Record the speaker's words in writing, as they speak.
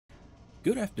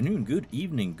Good afternoon, good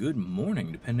evening, good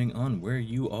morning, depending on where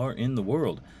you are in the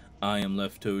world. I am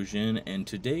LeftToeDjinn, and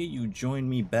today you join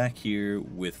me back here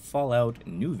with Fallout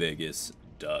New Vegas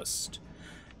Dust.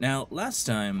 Now, last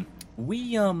time,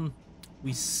 we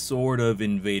sort of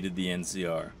invaded the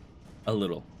NCR. A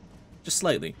little. Just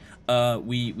slightly.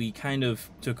 We kind of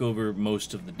took over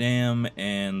most of the dam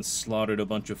and slaughtered a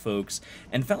bunch of folks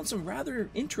and found some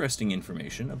rather interesting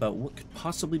information about what could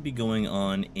possibly be going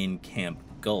on in Camp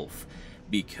Gulf,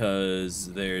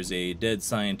 because there's a dead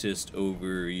scientist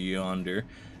over yonder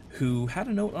who had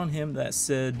a note on him that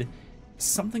said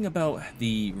something about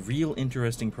the real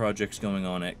interesting projects going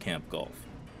on at Camp Gulf.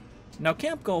 Now,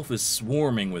 Camp Gulf is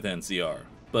swarming with NCR,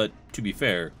 but to be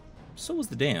fair, so was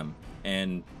the dam,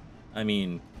 and I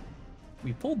mean,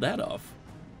 we pulled that off,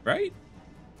 right?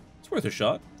 It's worth a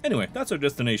shot. Anyway, that's our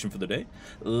destination for the day.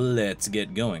 Let's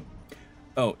get going.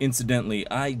 Oh, incidentally,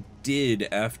 I did,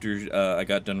 after I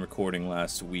got done recording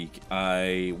last week,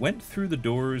 I went through the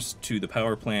doors to the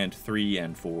power plant 3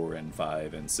 and 4 and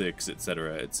 5 and 6,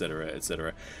 etc., etc.,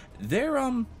 etc. They're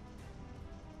all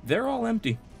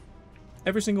empty.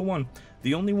 Every single one.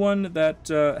 The only one that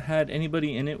had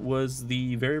anybody in it was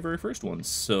the very first one.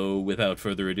 So without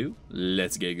further ado,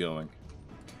 let's get going.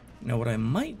 Now what I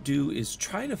might do is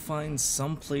try to find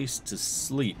some place to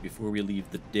sleep before we leave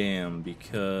the dam,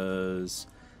 because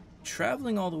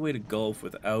traveling all the way to Gulf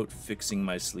without fixing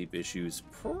my sleep issues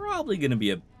probably going to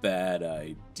be a bad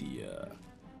idea.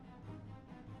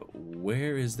 But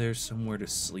where is there somewhere to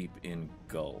sleep in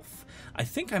Gulf? I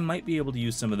think I might be able to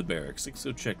use some of the barracks,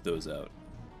 so check those out.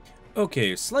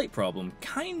 Okay, slight problem.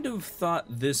 Kind of thought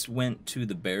this went to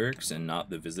the barracks and not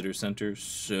the visitor center,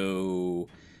 so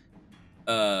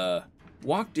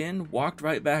walked in, walked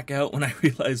right back out when I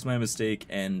realized my mistake,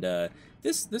 and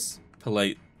this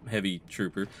polite heavy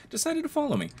trooper decided to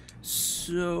follow me.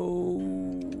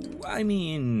 So, I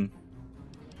mean,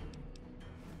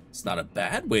 it's not a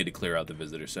bad way to clear out the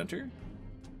visitor center.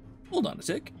 Hold on a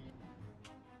tick.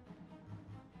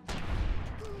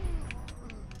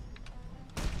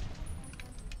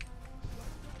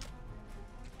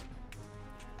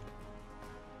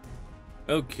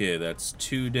 Okay, that's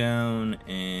 2 down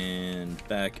and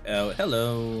back out.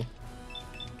 Hello.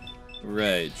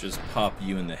 Right, just pop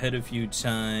you in the head a few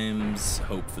times.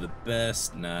 Hope for the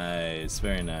best. Nice,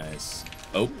 very nice.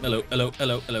 Oh, hello.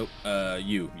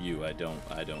 You. I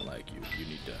don't like you. You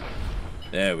need to.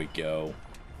 There we go.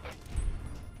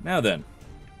 Now then.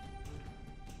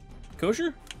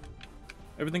 Kosher?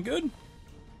 Everything good?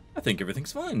 I think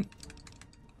everything's fine.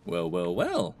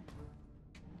 Well.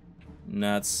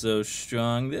 Not so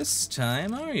strong this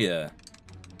time, are ya?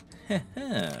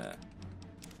 Heh.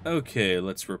 Okay,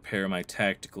 let's repair my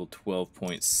tactical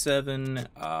 12.7.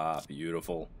 Ah,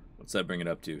 beautiful. What's that bring it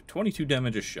up to? 22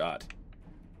 damage a shot.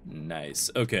 Nice.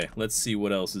 Okay, let's see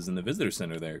what else is in the visitor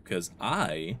center there, because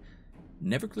I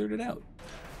never cleared it out.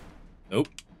 Oh,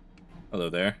 hello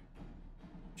there.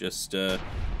 Just, there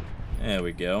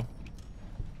we go.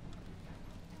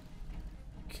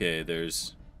 Okay,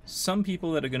 there's some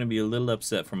people that are going to be a little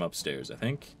upset from upstairs, I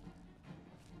think.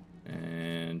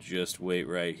 And just wait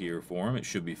right here for them. It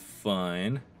should be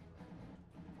fine.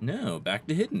 No, back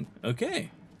to hidden.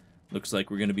 Okay. Looks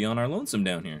like we're going to be on our lonesome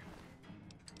down here.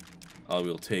 I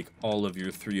will take all of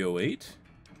your 308.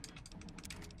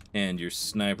 And your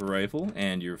sniper rifle.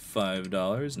 And your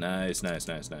 $5. Nice.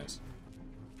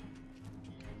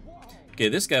 Okay,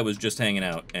 this guy was just hanging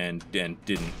out and didn't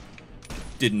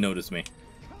notice me.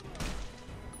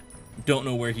 Don't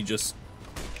know where he just...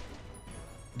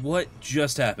 What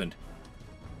just happened?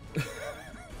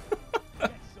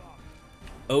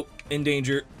 Oh, in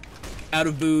danger. Out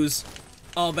of booze.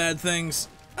 All bad things.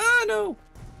 Ah, no!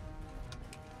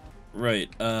 Right,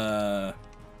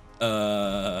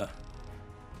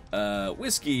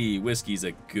 whiskey. Whiskey's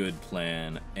a good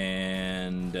plan.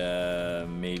 And,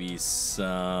 maybe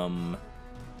some...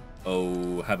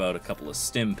 Oh, how about a couple of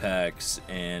stim packs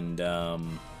and,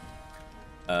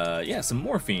 yeah, some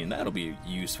morphine. That'll be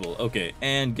useful. Okay,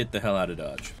 and get the hell out of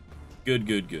Dodge.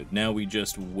 Good. Now we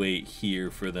just wait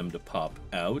here for them to pop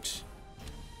out.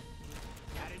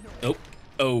 Oh,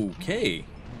 okay.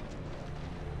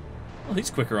 Well, he's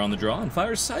quicker on the draw and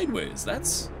fires sideways.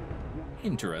 That's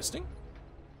interesting.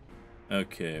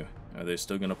 Okay, are they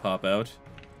still gonna pop out?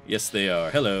 Yes, they are.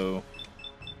 Hello.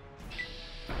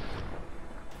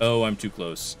 Oh, I'm too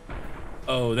close.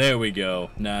 Oh, there we go.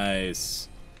 Nice.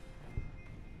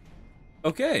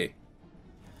 Okay.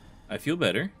 I feel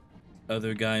better.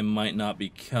 Other guy might not be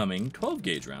coming. 12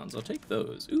 gauge rounds. I'll take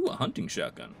those. Ooh, a hunting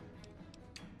shotgun.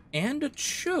 And a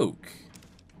choke.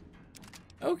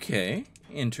 Okay.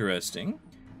 Interesting.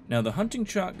 Now, the hunting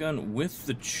shotgun with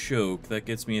the choke, that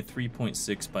gets me a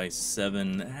 3.6 by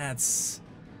 7. That's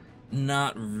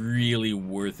not really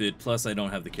worth it. Plus, I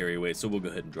don't have the carry weight, so we'll go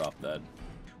ahead and drop that.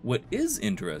 What is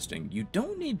interesting, you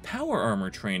don't need power armor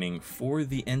training for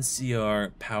the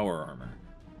NCR power armor.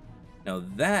 Now,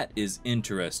 that is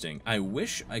interesting. I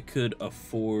wish I could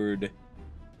afford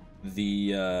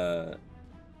the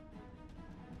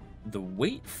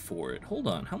weight for it. Hold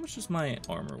on, how much does my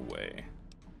armor weigh?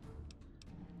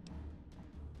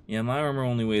 Yeah, my armor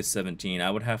only weighs 17. I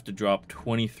would have to drop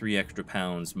 23 extra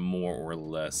pounds more or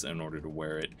less in order to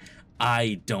wear it.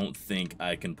 I don't think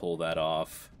I can pull that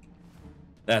off.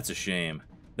 That's a shame.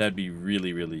 That'd be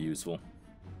really, really useful.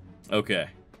 Okay,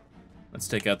 let's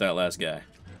take out that last guy.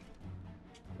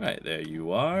 Right, there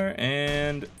you are,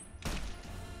 and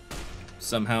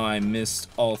somehow I missed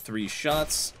all 3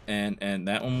 shots, and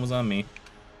that one was on me.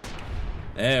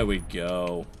 There we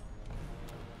go.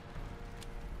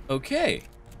 Okay.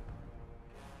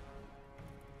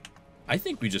 I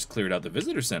think we just cleared out the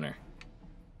visitor center.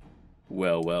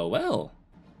 Well, well, well.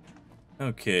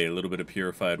 Okay, a little bit of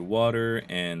purified water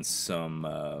and some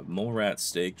mole rat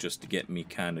steak just to get me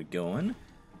kind of going.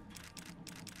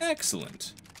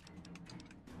 Excellent.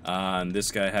 And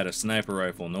this guy had a sniper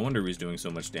rifle. No wonder he's doing so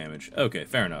much damage. Okay,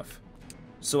 fair enough.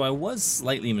 So I was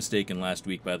slightly mistaken last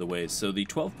week, by the way. So the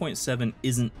 12.7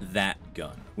 isn't that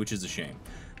gun, which is a shame.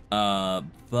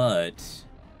 But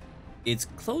it's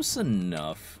close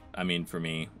enough, I mean, for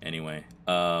me, anyway,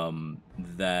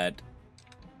 that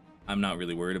I'm not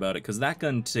really worried about it, because that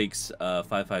gun takes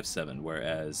 5.57,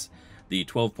 whereas the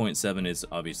 12.7 is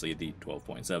obviously the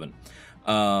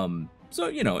 12.7. So,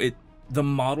 you know, the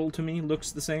model to me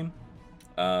looks the same,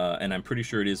 and I'm pretty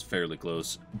sure it is fairly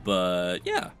close, but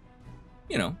yeah,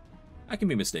 you know, I can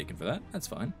be mistaken for that. That's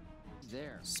fine.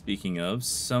 There. Speaking of,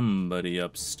 somebody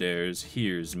upstairs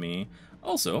hears me.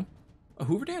 Also, a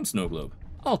Hoover Dam snow globe.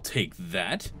 I'll take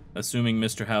that. Assuming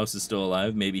Mr. House is still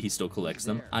alive, maybe he still collects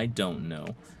them. I don't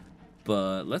know.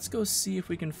 But let's go see if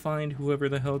we can find whoever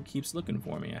the hell keeps looking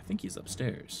for me. I think he's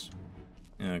upstairs.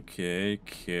 Okay,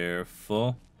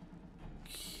 careful.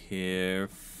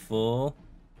 Careful.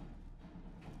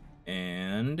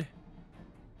 And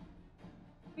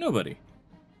nobody.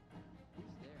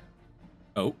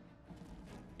 Oh.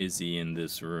 Is he in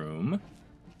this room?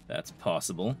 That's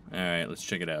possible. Alright, let's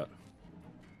check it out.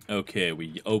 Okay,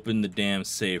 we opened the damn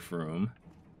safe room.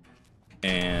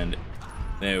 And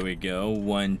there we go.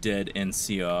 One dead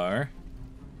NCR.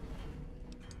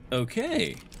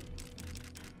 Okay.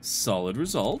 Solid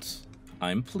result.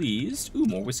 I'm pleased. Ooh,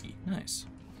 more whiskey. Nice.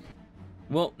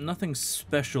 Well, nothing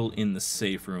special in the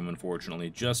safe room, unfortunately.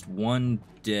 Just one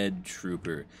dead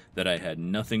trooper that I had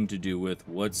nothing to do with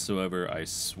whatsoever, I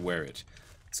swear it.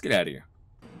 Let's get out of here.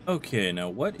 Okay, now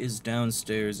what is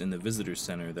downstairs in the visitor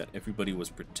center that everybody was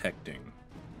protecting?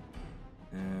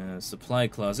 Supply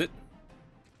closet.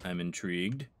 I'm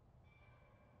intrigued.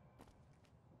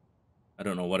 I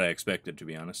don't know what I expected, to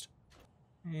be honest.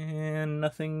 And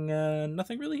nothing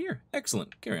really here.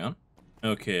 Excellent. Carry on.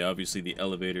 Okay, obviously the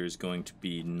elevator is going to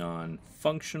be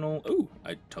non-functional. Ooh,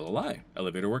 I tell a lie.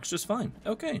 Elevator works just fine.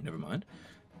 Okay, never mind.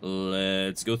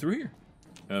 Let's go through here.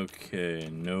 Okay,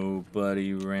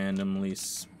 nobody randomly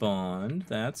spawned.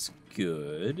 That's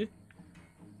good.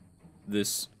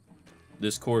 This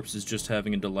corpse is just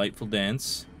having a delightful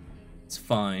dance. It's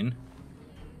fine.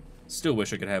 Still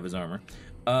wish I could have his armor.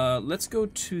 Let's go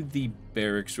to the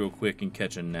barracks real quick and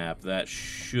catch a nap. That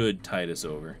should tide us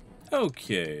over.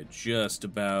 Okay, just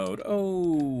about,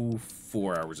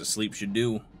 4 hours of sleep should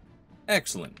do.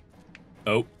 Excellent.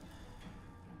 Oh.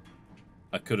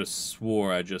 I could have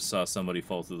swore I just saw somebody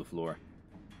fall through the floor.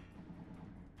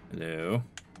 Hello?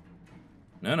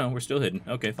 No, we're still hidden.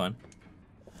 Okay, fine.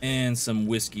 And some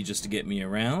whiskey just to get me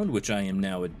around, which I am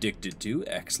now addicted to.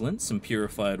 Excellent. Some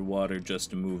purified water just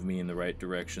to move me in the right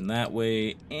direction that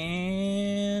way.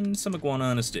 And some iguana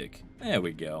on a stick. There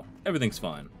we go. Everything's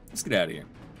fine. Let's get out of here.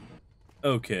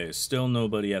 Okay, still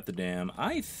nobody at the dam.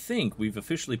 I think we've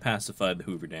officially pacified the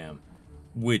Hoover Dam,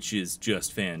 which is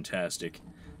just fantastic.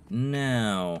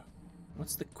 Now,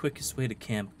 what's the quickest way to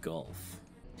Camp Golf?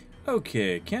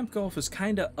 Okay, Camp Golf is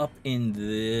kind of up in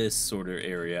this sort of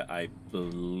area, I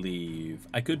believe.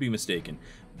 I could be mistaken,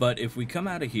 but if we come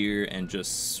out of here and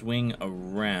just swing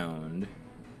around,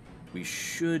 we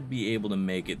should be able to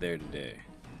make it there today.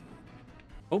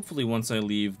 Hopefully once I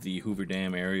leave the Hoover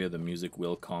Dam area, the music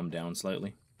will calm down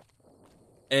slightly.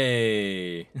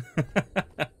 Hey!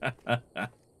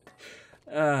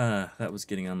 That was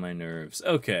getting on my nerves.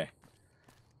 Okay.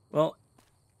 Well,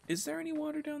 is there any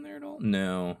water down there at all?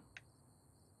 No.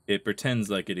 It pretends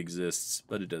like it exists,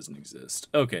 but it doesn't exist.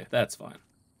 Okay, that's fine.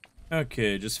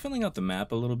 Okay, just filling out the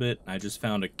map a little bit, I just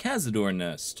found a Cazador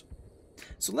nest.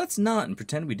 So let's not and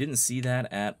pretend we didn't see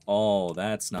that at all.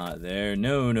 That's not there.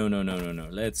 No, no, no, no, no, no.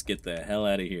 Let's get the hell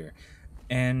out of here.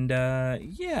 And,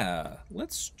 yeah,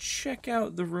 let's check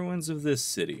out the ruins of this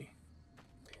city.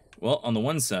 Well, on the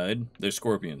one side, they're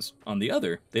scorpions. On the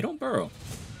other, they don't burrow.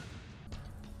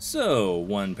 So,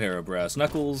 one pair of brass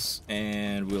knuckles,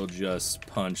 and we'll just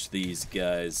punch these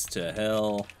guys to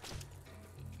hell.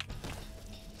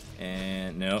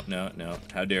 And no, no, no.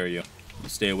 How dare you? You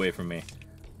stay away from me.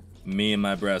 Me and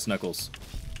my brass knuckles.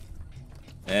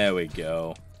 There we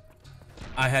go.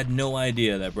 I had no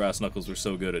idea that brass knuckles were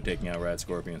so good at taking out rat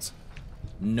scorpions.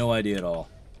 No idea at all.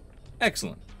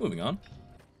 Excellent. Moving on.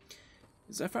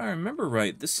 As if I remember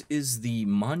right, this is the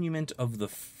monument of the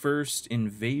first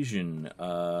invasion.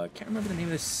 Can't remember the name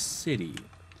of the city.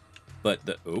 But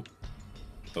the... Oh.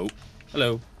 Oh.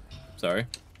 Hello. Sorry.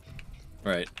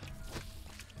 Right.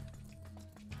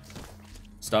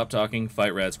 Stop talking,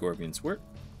 fight rat scorpions. Where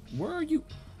are you?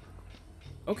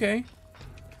 Okay.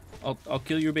 I'll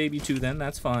kill your baby too then,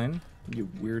 that's fine. You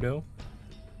weirdo.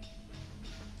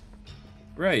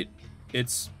 Right.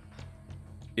 It's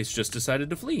just decided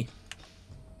to flee.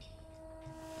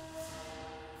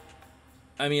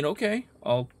 I mean, okay.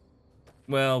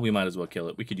 Well, we might as well kill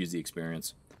it. We could use the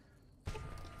experience.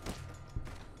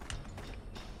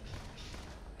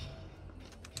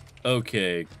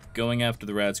 Okay, going after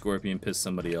the rat scorpion pissed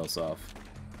somebody else off.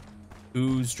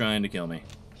 Who's trying to kill me?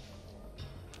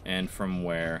 And from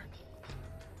where?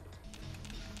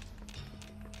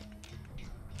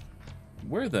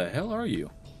 Where the hell are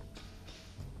you?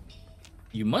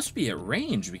 You must be at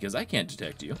range because I can't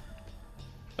detect you.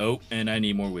 Oh, and I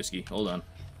need more whiskey. Hold on.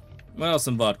 Well,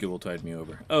 some vodka will tide me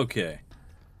over. Okay.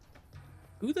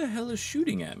 Who the hell is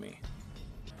shooting at me?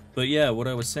 But yeah, what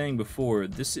I was saying before,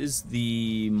 this is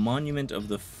the monument of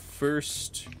the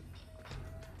first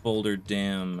Hoover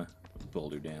Dam.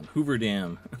 The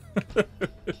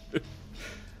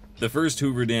first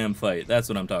Hoover Dam fight, that's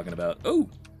what I'm talking about. Oh!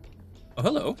 Oh,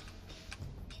 hello.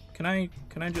 Can I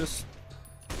just...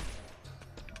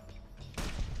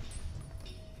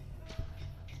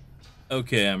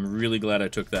 Okay, I'm really glad I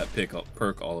took that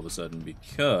perk all of a sudden,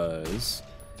 because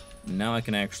now I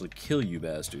can actually kill you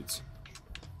bastards.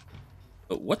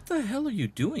 But what the hell are you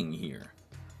doing here?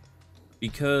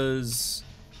 Because,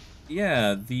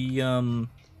 yeah, the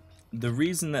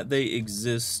reason that they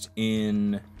exist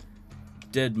in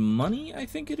Dead Money, I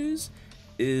think it is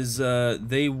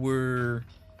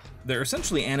they're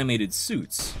essentially animated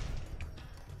suits.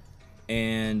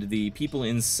 And the people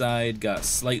inside got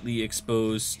slightly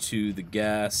exposed to the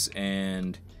gas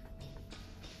and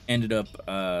ended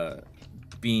up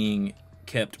being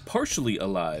kept partially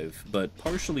alive, but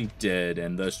partially dead,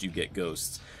 and thus you get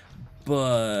ghosts.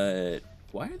 But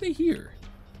why are they here?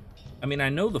 I mean, I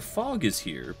know the fog is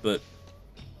here, but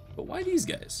why these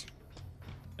guys?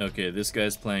 Okay, this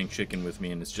guy's playing chicken with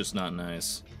me, and it's just not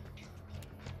nice.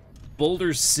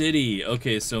 Boulder City.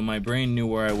 Okay, so my brain knew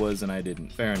where I was, and I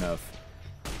didn't. Fair enough.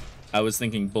 I was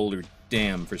thinking Boulder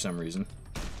Dam for some reason.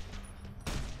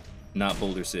 Not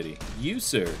Boulder City. You,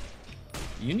 sir.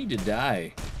 You need to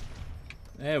die.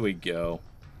 There we go.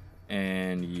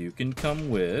 And you can come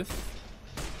with...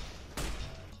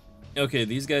 Okay,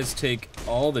 these guys take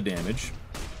all the damage.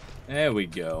 There we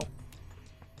go.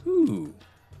 Whew.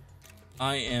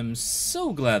 I am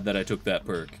so glad that I took that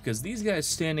perk, because these guys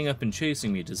standing up and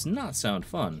chasing me does not sound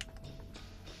fun.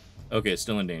 Okay,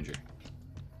 still in danger.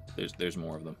 There's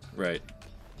more of them. Right.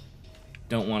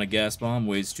 Don't want a gas bomb,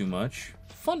 weighs too much.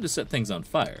 Fun to set things on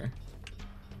fire.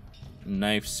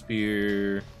 Knife,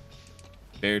 spear,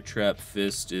 bear trap,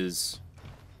 fist is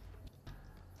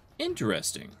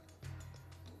interesting.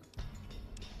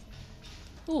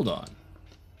 Hold on.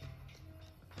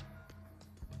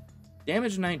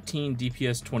 Damage 19,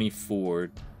 DPS 24,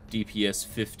 DPS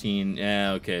 15.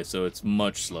 Yeah, okay, so it's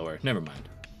much slower. Never mind.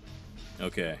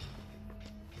 Okay.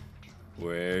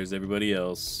 Where's everybody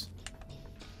else?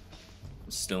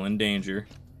 Still in danger.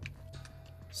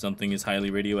 Something is highly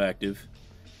radioactive.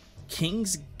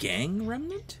 King's Gang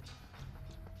Remnant?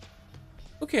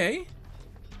 Okay.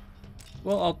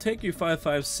 Well, I'll take your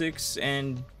 5.56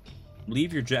 and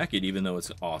leave your jacket, even though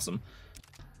it's awesome.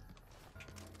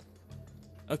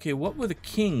 Okay, what were the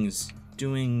Kings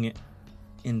doing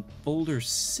in Boulder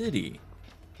City?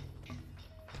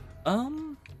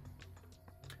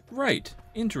 Right.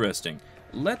 Interesting.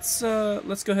 Let's go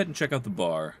ahead and check out the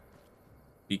bar,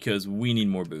 because we need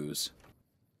more booze.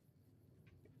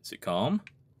 Is it calm?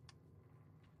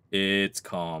 It's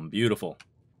calm. Beautiful.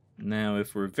 Now,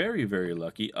 if we're very, very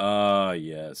lucky... Ah,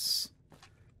 yes.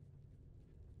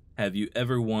 Have you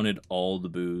ever wanted all the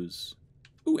booze?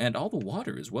 Ooh, and all the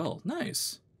water as well.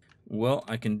 Nice. Well,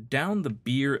 I can down the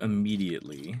beer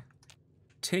immediately.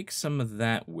 Take some of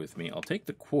that with me. I'll take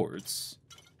the quartz.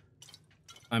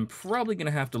 I'm probably going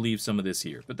to have to leave some of this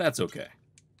here, but that's okay.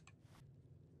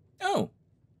 Oh,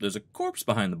 there's a corpse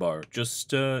behind the bar.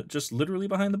 Just literally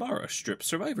behind the bar. A strip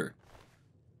survivor.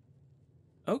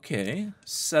 Okay,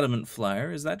 sediment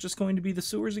flyer. Is that just going to be the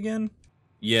sewers again?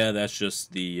 Yeah, that's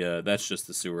just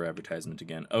the sewer advertisement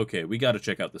again. Okay, we got to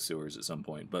check out the sewers at some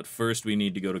point, but first we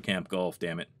need to go to Camp Golf,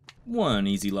 damn it. One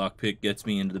easy lockpick gets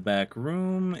me into the back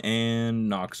room and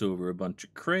knocks over a bunch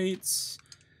of crates.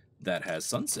 That has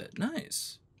sunset,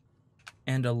 nice.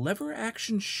 And a lever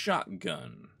action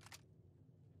shotgun.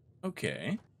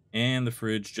 Okay. And the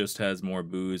fridge just has more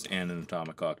booze and an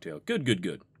atomic cocktail. Good, good,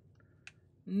 good.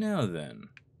 Now then.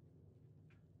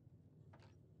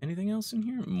 Anything else in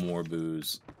here? More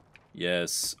booze.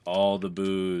 Yes, all the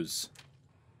booze.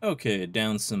 Okay,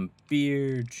 down some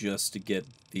beer just to get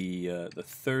the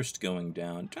thirst going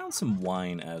down. Down some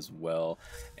wine as well.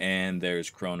 And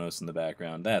there's Kronos in the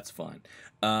background. That's fine.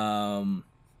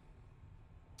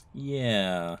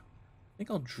 Yeah. I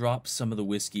think I'll drop some of the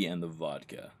whiskey and the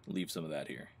vodka. Leave some of that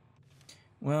here.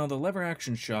 Well, the lever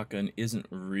action shotgun isn't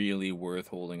really worth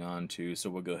holding on to,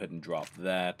 so we'll go ahead and drop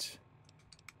that.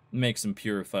 Make some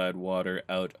purified water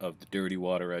out of the dirty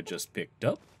water I just picked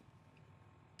up.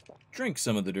 Drink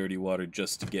some of the dirty water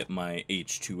just to get my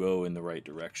H2O in the right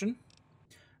direction.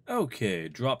 Okay,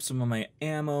 drop some of my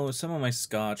ammo, some of my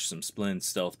scotch, some splints,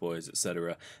 stealth boys,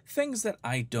 etc. Things that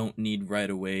I don't need right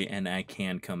away and I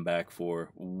can come back for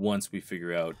once we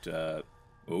figure out...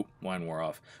 oh, wine wore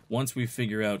off. Once we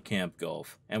figure out Camp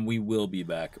Golf. And we will be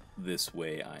back this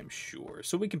way, I'm sure.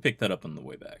 So we can pick that up on the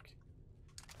way back.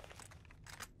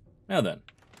 Now then,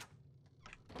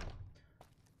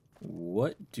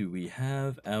 what do we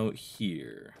have out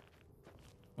here?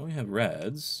 Well, we have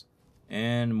reds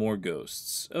and more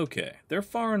ghosts. Okay, they're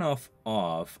far enough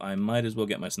off, I might as well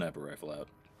get my sniper rifle out.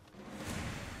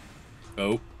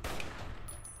 Oh.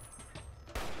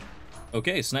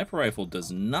 Okay, sniper rifle does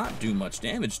not do much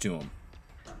damage to him.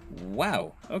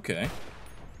 Wow, okay.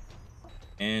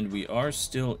 And we are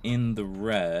still in the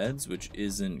reds, which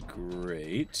isn't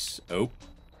great. Oh.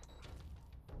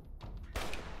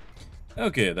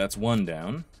 Okay, that's one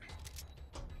down.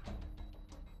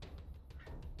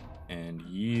 And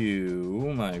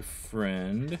you, my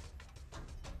friend,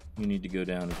 you need to go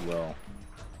down as well.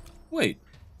 Wait,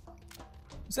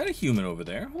 is that a human over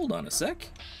there? Hold on a sec.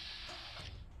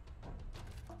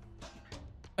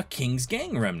 A King's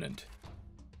Gang remnant.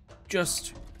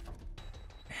 Just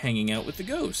hanging out with the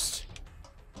ghost.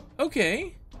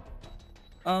 Okay.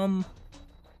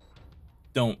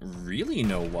 Don't really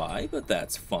know why, but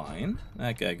that's fine.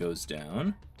 That guy goes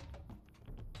down.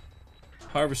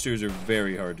 Harvesters are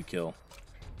very hard to kill.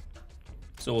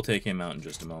 So we'll take him out in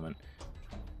just a moment.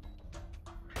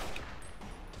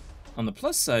 On the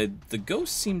plus side, the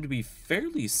ghosts seem to be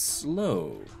fairly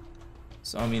slow.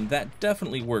 So, I mean, that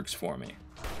definitely works for me.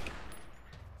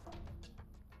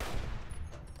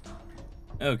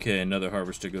 Okay, another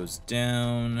harvester goes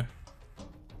down.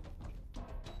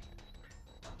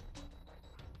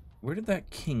 Where did that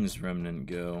King's Remnant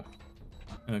go?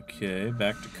 Okay,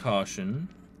 back to caution.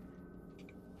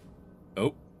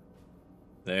 Oh,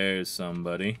 there's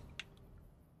somebody.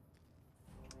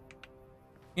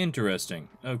 Interesting.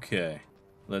 Okay,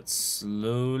 let's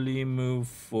slowly move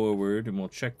forward, and we'll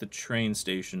check the train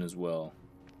station as well.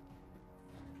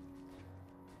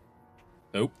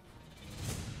 Oh.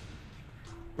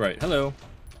 Right, hello.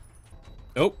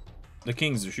 Oh, the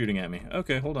Kings are shooting at me.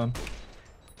 Okay, hold on.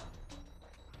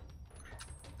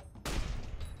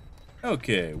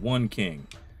 Okay, one king.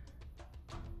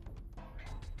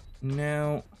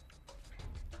 Now,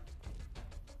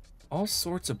 all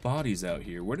sorts of bodies out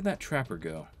here. Where did that trapper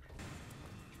go?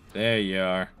 There you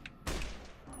are.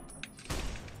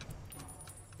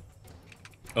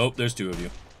 Oh, there's two of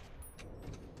you.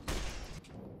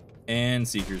 And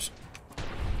Seekers.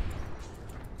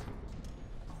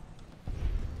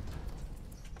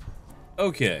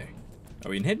 Okay.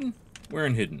 Are we in hidden? We're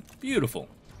in hidden. Beautiful.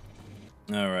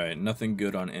 Alright, nothing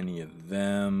good on any of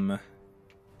them.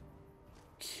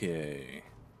 Okay.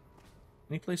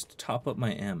 Any place to top up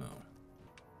my ammo?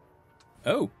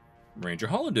 Oh, Ranger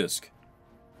Holodisc.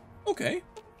 Okay.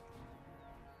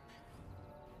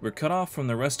 We're cut off from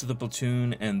the rest of the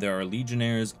platoon, and there are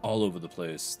legionnaires all over the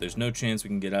place. There's no chance we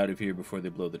can get out of here before they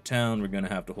blow the town. We're gonna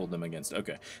have to hold them against...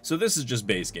 Okay, so this is just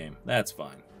base game. That's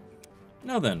fine.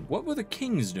 Now then, what were the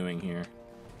kings doing here?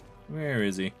 Where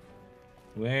is he?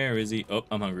 Where is he? Oh,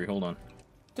 I'm hungry. Hold on.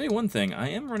 Tell you one thing, I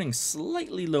am running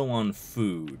slightly low on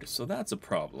food, so that's a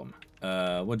problem.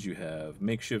 What'd you have?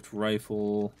 Makeshift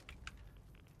rifle.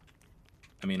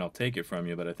 I mean, I'll take it from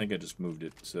you, but I think I just moved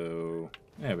it, so...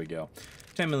 There we go.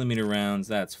 10mm rounds,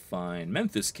 that's fine.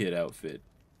 Memphis Kid outfit.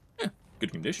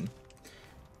 Good condition.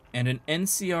 And an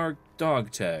NCR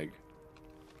dog tag.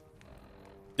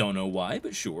 Don't know why,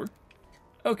 but sure.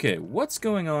 Okay, what's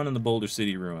going on in the Boulder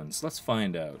City ruins? Let's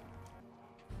find out.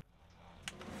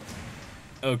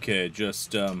 Okay,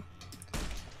 just,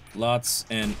 lots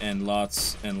and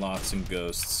lots and lots and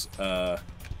ghosts. Oh,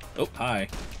 hi.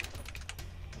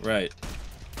 Right.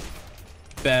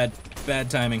 Bad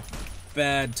timing.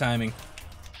 Bad timing.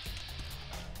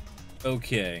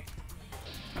 Okay.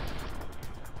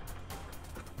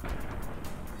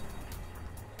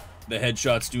 The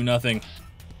headshots do nothing.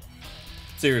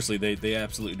 Seriously, they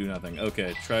absolutely do nothing.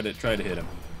 Okay, try to hit him.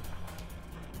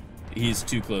 He's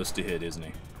too close to hit, isn't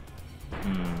he?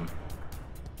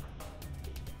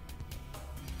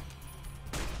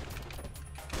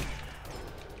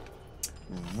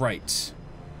 Right.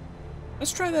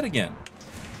 Let's try that again.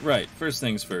 Right, first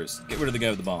things first. Get rid of the guy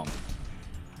with the bomb.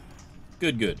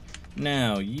 Good, good.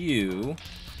 Now, you...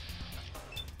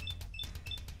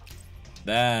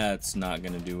 That's not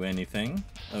gonna do anything.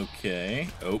 Okay.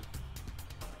 Oh.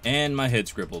 And my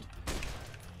head's crippled.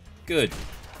 Good.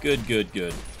 Good, good,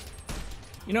 good.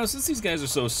 You know, since these guys are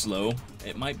so slow,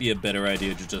 it might be a better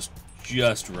idea to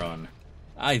just run.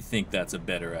 I think that's a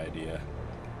better idea.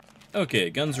 Okay,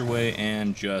 guns are away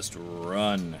and just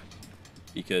run.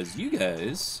 Because you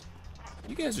guys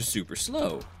are super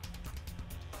slow.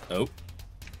 Oh.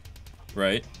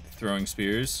 Right, throwing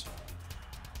spears.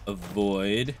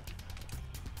 Avoid.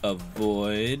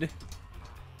 Avoid.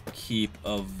 Keep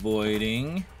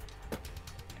avoiding.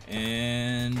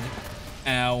 And...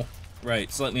 Ow.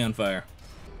 Right, slightly on fire.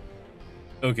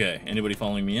 Okay, anybody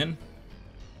following me in?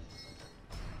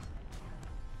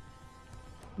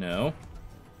 No.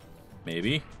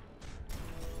 Maybe.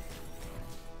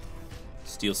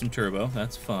 Steal some turbo,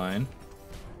 that's fine.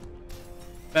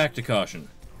 Back to caution.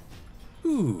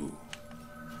 Ooh.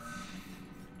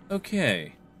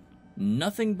 Okay.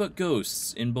 Nothing but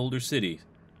ghosts in Boulder City.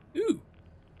 Ooh.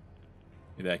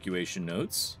 Evacuation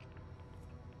notes.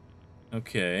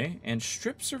 Okay, and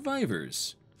strip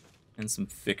survivors. And some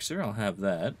fixer, I'll have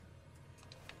that.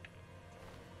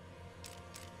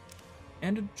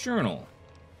 And a journal.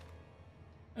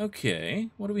 Okay,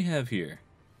 what do we have here?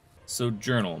 So,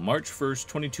 journal, March 1st,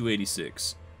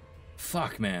 2286.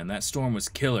 Fuck, man, that storm was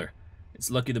killer. It's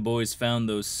lucky the boys found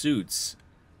those suits.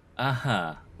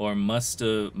 Aha, or most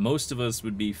of us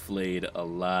would be flayed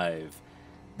alive.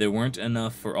 There weren't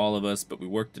enough for all of us, but we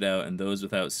worked it out, and those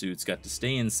without suits got to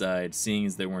stay inside, seeing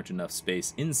as there weren't enough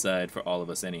space inside for all of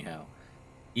us anyhow.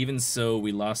 Even so,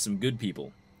 we lost some good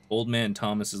people. Old man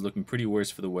Thomas is looking pretty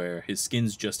worse for the wear, his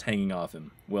skin's just hanging off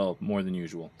him. Well, more than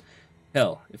usual.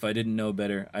 Hell, if I didn't know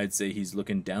better, I'd say he's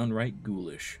looking downright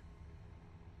ghoulish.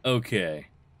 Okay.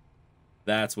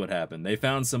 That's what happened. They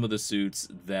found some of the suits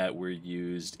that were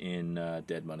used in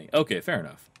Dead Money. Okay, fair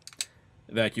enough.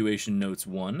 Evacuation notes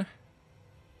 1.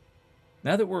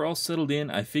 Now that we're all settled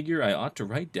in, I figure I ought to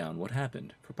write down what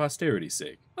happened, for posterity's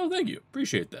sake. Oh, thank you.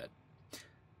 Appreciate that.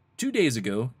 2 days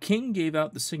ago, King gave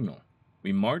out the signal.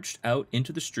 We marched out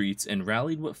into the streets and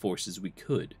rallied what forces we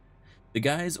could. The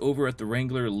guys over at the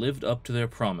Wrangler lived up to their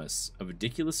promise, a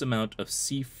ridiculous amount of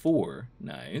C4,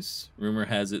 nice. Rumor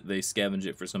has it they scavenged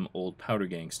it for some old powder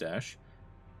gang stash.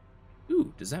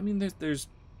 Ooh, does that mean that there's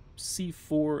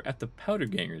C4 at the powder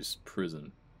gangers'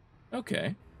 prison?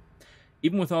 Okay.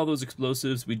 Even with all those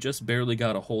explosives, we just barely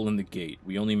got a hole in the gate.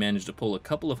 We only managed to pull a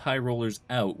couple of high rollers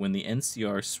out when the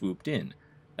NCR swooped in.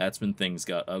 That's when things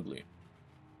got ugly.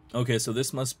 Okay, so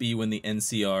this must be when the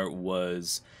NCR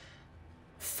was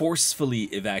forcefully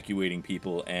evacuating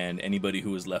people, and anybody who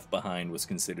was left behind was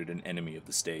considered an enemy of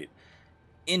the state.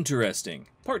 Interesting.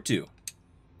 Part 2.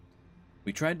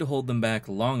 We tried to hold them back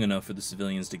long enough for the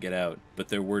civilians to get out, but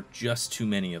there were just too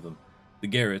many of them. The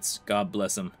Garretts, God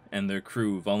bless them, and their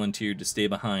crew volunteered to stay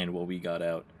behind while we got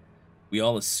out. We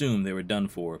all assumed they were done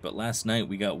for, but last night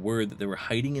we got word that they were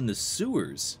hiding in the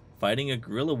sewers, fighting a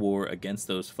guerrilla war against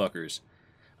those fuckers.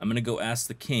 I'm gonna go ask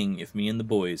the king if me and the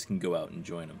boys can go out and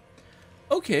join him.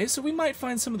 Okay, so we might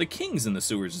find some of the kings in the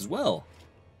sewers as well.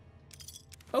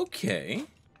 Okay.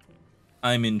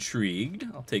 I'm intrigued.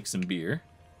 I'll take some beer.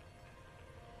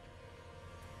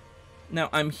 Now,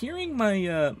 I'm hearing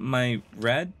my my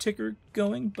rad ticker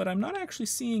going, but I'm not actually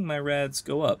seeing my rads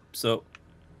go up, so...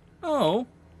 Oh,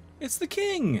 it's the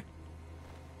king!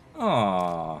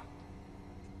 Aww.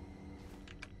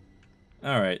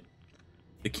 Alright.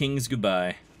 The king's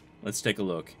goodbye. Let's take a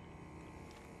look.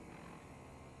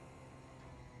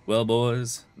 Well,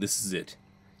 boys, this is it.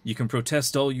 You can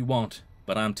protest all you want,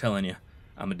 but I'm telling you,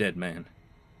 I'm a dead man.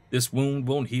 This wound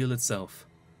won't heal itself.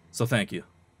 So thank you.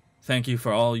 Thank you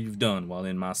for all you've done while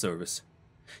in my service.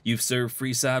 You've served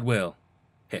Freeside well.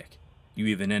 Heck, you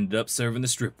even ended up serving the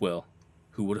Strip well.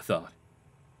 Who would have thought?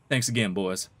 Thanks again,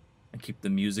 boys, and keep the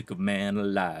music of man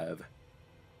alive.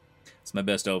 It's my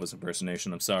best Elvis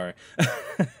impersonation, I'm sorry.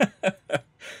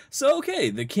 So, okay,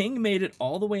 the king made it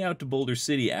all the way out to Boulder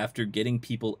City after getting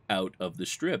people out of the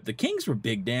Strip. The kings were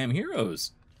big damn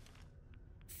heroes.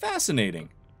 Fascinating.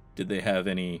 Did they have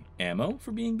any ammo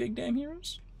for being big damn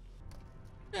heroes?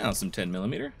 Now some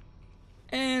 10mm.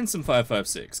 And some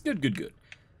 5.56. Good, good, good.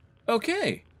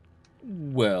 Okay.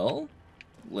 Well,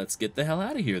 let's get the hell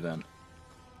out of here then.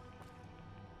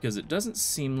 Because it doesn't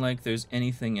seem like there's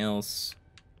anything else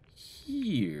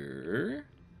here.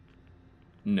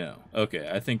 No. Okay,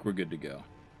 I think we're good to go.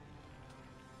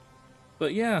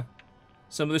 But yeah,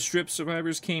 some of the Strip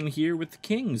survivors came here with the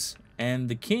kings. And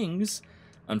the kings,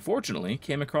 unfortunately,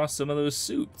 came across some of those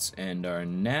suits and are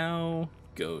now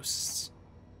ghosts.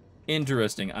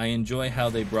 Interesting. I enjoy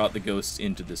how they brought the ghosts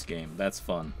into this game. That's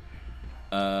fun.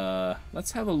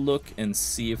 Let's have a look and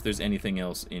see if there's anything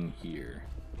else in here.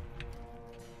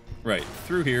 Right,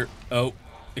 through here. Oh,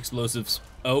 explosives.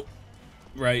 Oh,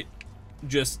 right.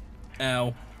 Just,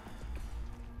 ow.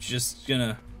 Just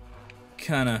gonna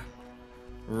kinda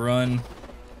run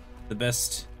the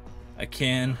best I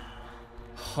can.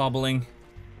 Hobbling.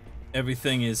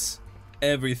 Everything is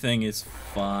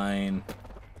fine.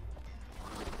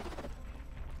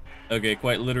 Okay,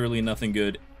 quite literally nothing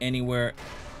good anywhere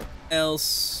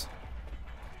else.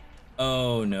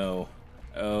 Oh no.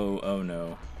 Oh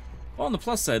no. Well, on the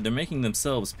plus side, they're making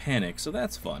themselves panic, so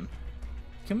that's fun.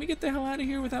 Can we get the hell out of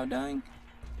here without dying?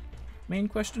 Main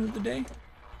question of the day.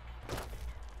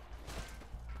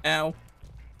 Ow.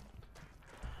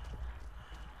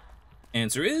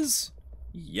 Answer is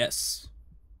yes.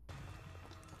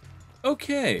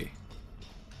 Okay.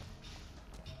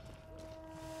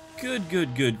 Good,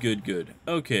 good, good, good, good.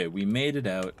 Okay, we made it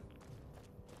out.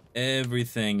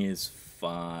 Everything is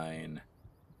fine.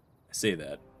 I say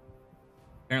that.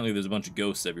 Apparently there's a bunch of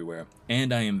ghosts everywhere.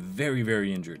 And I am very,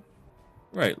 very injured.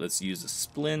 Right, let's use a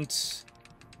splint.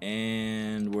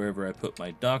 And wherever I put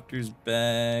my doctor's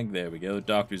bag. There we go,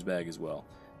 doctor's bag as well.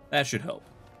 That should help.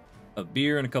 A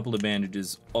beer and a couple of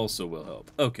bandages also will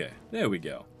help. Okay, there we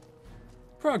go.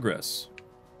 Progress.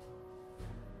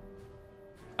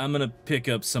 I'm gonna pick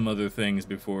up some other things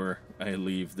before I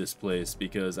leave this place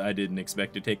because I didn't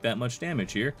expect to take that much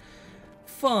damage here.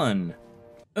 Fun.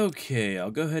 Okay,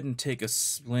 I'll go ahead and take a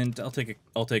splint. I'll take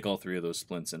all three of those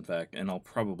splints, in fact, and I'll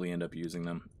probably end up using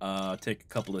them. Take a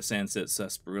couple of sunset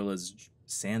sarsaparillas.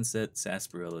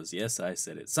 Yes, I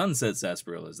said it. Sunset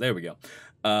sarsaparillas. There we go.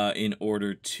 In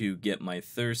order to get my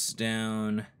thirst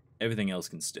down. Everything else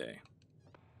can stay.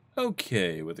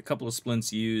 Okay, with a couple of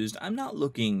splints used, I'm not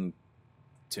looking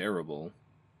terrible.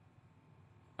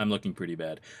 I'm looking pretty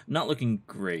bad. Not looking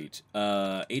great.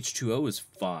 H2O is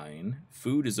fine.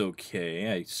 Food is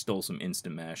okay. I stole some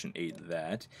Instant Mash and ate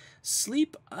that.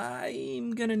 Sleep,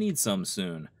 I'm gonna need some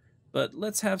soon. But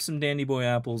let's have some Dandy Boy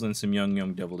apples and some Young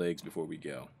deviled eggs before we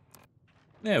go.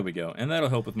 There we go. And that'll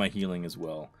help with my healing as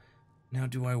well. Now,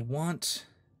 do I want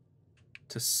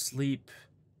to sleep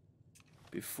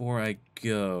before I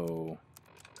go?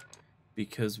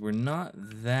 Because we're not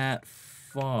that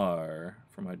far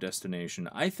from our destination.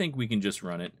 I think we can just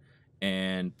run it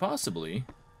and possibly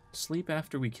sleep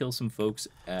after we kill some folks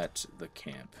at the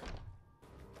camp.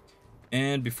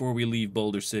 And before we leave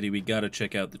Boulder City, we gotta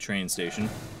check out the train station.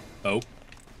 Oh.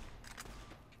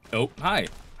 Oh, hi.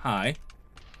 Hi.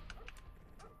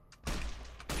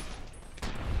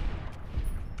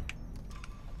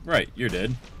 Right, you're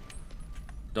dead.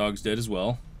 Dog's dead as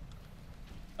well.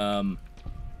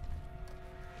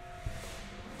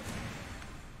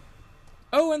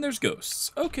 Oh, and there's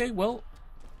ghosts. Okay, well,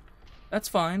 that's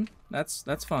fine. That's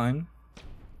fine.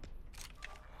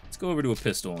 Let's go over to a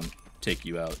pistol and take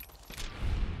you out.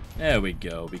 There we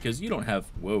go, because you don't have...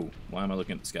 Whoa, why am I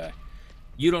looking at the sky?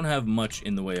 You don't have much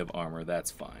in the way of armor,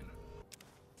 that's fine.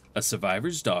 A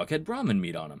survivor's dog had Brahmin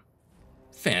meat on him.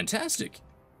 Fantastic!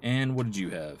 And what did you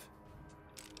have?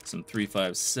 Some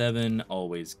 357,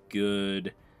 always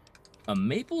good. A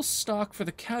maple stock for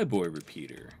the cowboy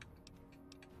repeater.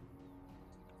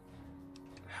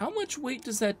 How much weight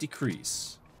does that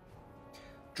decrease?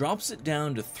 Drops it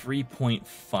down to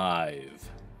 3.5.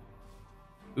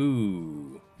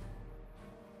 Ooh.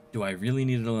 Do I really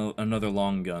need another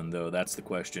long gun, though? That's the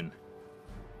question.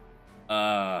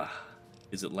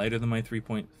 Is it lighter than my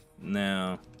 3.5?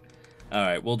 No.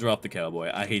 Alright, we'll drop the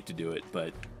cowboy. I hate to do it,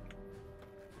 but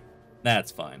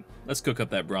that's fine. Let's cook up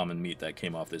that Brahmin meat that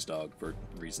came off this dog for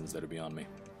reasons that are beyond me.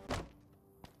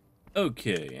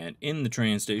 Okay, and in the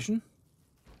train station.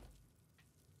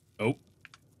 Oh.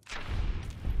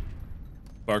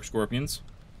 Bark scorpions.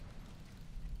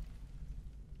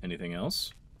 Anything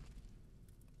else?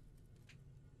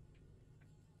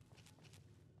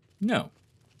 No.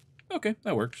 Okay,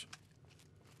 that works.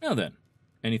 Now then,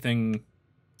 anything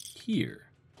here?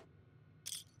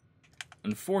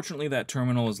 Unfortunately, that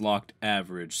terminal is locked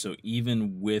average, so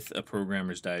even with a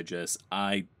Programmer's Digest,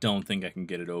 I don't think I can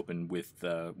get it open with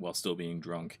while still being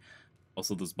drunk.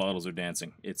 Also, those bottles are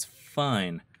dancing. It's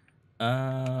fine.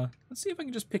 Let's see if I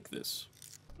can just pick this.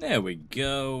 There we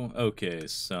go. Okay,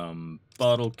 some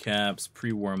bottle caps,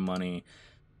 pre-war money.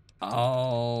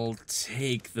 I'll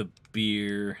take the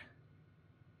beer.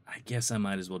 I guess I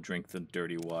might as well drink the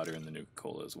dirty water and the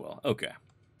Nuka-Cola as well. Okay.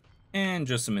 And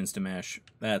just some Instamash.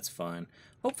 That's fine.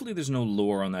 Hopefully there's no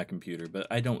lore on that computer, but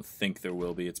I don't think there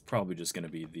will be. It's probably just going to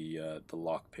be the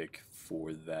lockpick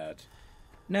for that.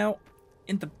 Now,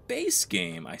 in the base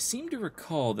game, I seem to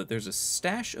recall that there's a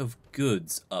stash of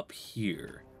goods up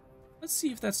here. Let's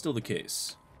see if that's still the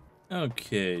case.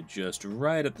 Okay, just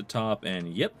right at the top,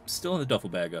 and yep, still in the duffel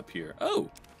bag up here.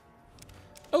 Oh!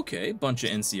 Okay, bunch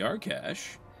of NCR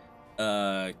cash.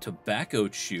 Tobacco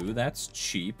chew, that's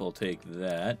cheap, I'll take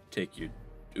that. Take your...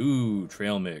 Ooh,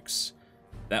 trail mix.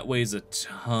 That weighs a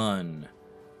ton.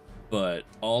 But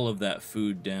all of that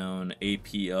food down,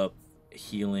 AP up,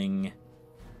 healing.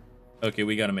 Okay,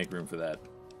 we gotta make room for that.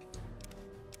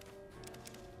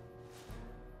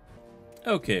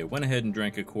 Okay, went ahead and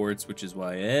drank a quartz, which is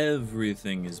why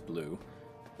everything is blue.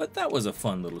 But that was a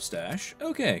fun little stash.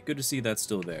 Okay, good to see that's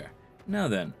still there. Now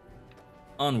then,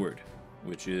 onward.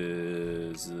 Which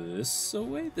is this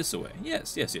away? This away.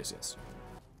 Yes, yes, yes, yes.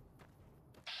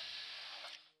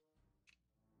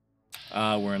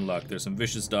 Ah, we're in luck. There's some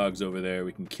vicious dogs over there.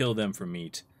 We can kill them for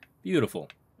meat. Beautiful.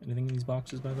 Anything in these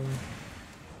boxes, by the way?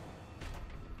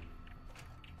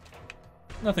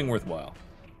 Nothing worthwhile.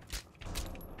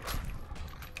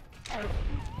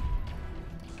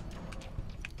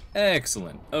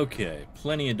 Excellent. Okay,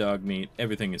 plenty of dog meat.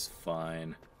 Everything is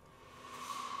fine.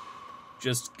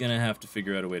 Just gonna have to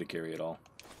figure out a way to carry it all.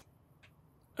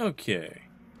 Okay.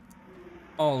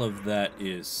 All of that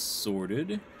is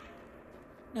sorted.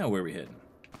 Now where are we heading?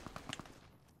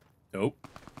 Oh.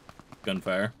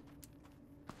 Gunfire.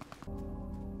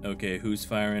 Okay, who's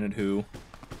firing at who?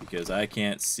 Because I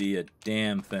can't see a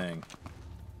damn thing.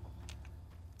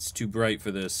 It's too bright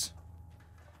for this.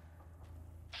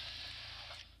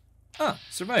 Ah,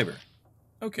 survivor.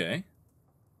 Okay.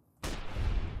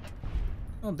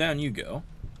 Well, down you go.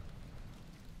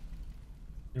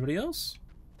 Anybody else?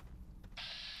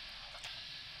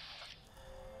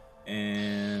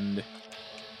 And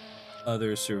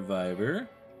other survivor.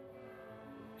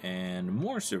 And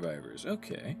more survivors.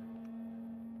 Okay.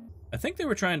 I think they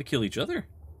were trying to kill each other.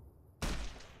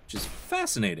 Which is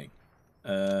fascinating.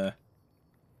 Right,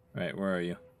 where are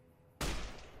you?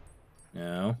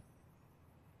 No.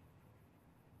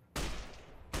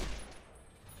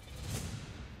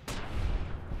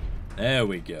 There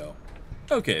we go.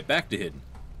 Okay, back to hidden.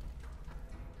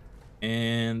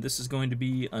 And this is going to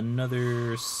be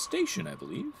another station, I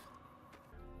believe.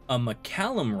 A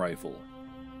McCallum rifle.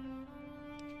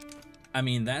 I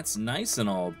mean, that's nice and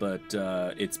all, but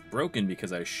it's broken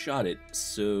because I shot it,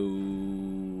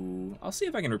 so I'll see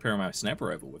if I can repair my sniper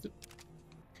rifle with it.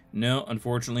 No,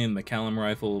 unfortunately, the McCallum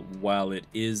rifle, while it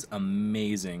is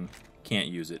amazing, can't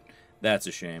use it. That's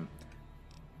a shame.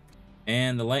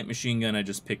 And the light machine gun I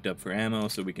just picked up for ammo,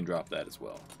 so we can drop that as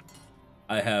well.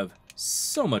 I have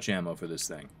so much ammo for this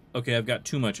thing. Okay, I've got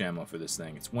too much ammo for this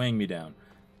thing. It's weighing me down.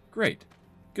 Great.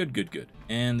 Good, good, good.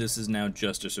 And this is now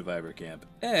just a survivor camp.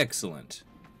 Excellent.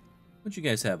 What'd you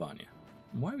guys have on you?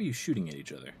 Why were you shooting at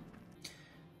each other?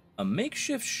 A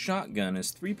makeshift shotgun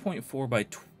is 3.4 by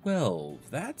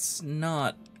 12. That's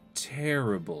not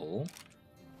terrible.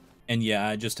 And yeah,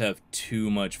 I just have too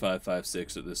much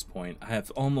 5.56 at this point. I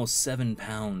have almost 7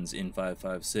 pounds in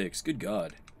 5.56. Good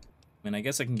God. I mean, I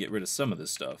guess I can get rid of some of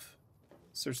this stuff.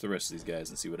 Search the rest of these guys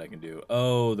and see what I can do.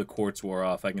 Oh, the quartz wore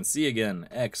off. I can see again.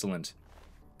 Excellent.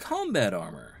 Combat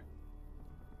armor.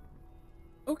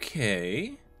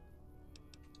 Okay.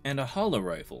 And a hollow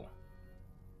rifle.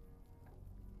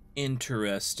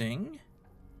 Interesting.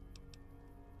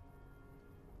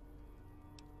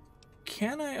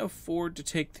 Can I afford to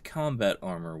take the combat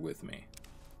armor with me?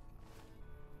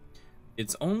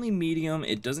 It's only medium.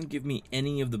 It doesn't give me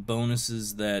any of the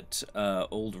bonuses that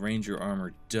old Ranger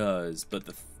armor does, but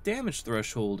damage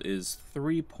threshold is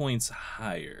 3 points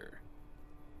higher.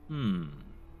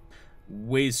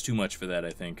 Ways too much for that,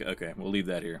 I think. Okay, we'll leave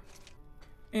that here.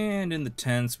 And in the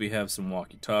tents, we have some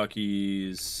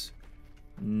walkie-talkies.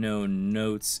 No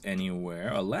notes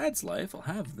anywhere. A lad's life, I'll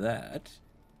have that.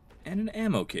 And an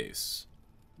ammo case.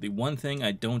 The one thing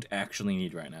I don't actually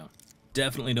need right now.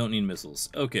 Definitely don't need missiles.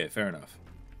 Okay, fair enough.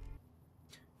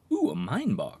 Ooh, a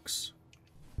mine box.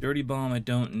 Dirty bomb I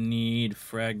don't need.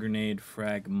 Frag grenade,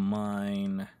 frag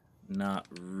mine. Not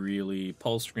really.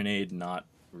 Pulse grenade, not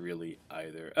really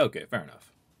either. Okay, fair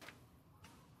enough.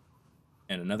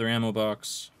 And another ammo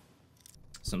box.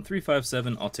 Some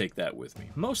 357, I'll take that with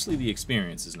me. Mostly the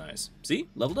experience is nice. See?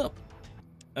 Leveled up.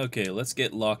 Okay, let's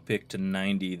get lockpick to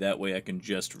 90. That way I can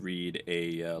just read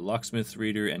a locksmith's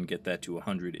reader and get that to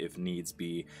 100 if needs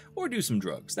be. Or do some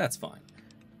drugs. That's fine.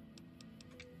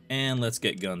 And let's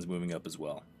get guns moving up as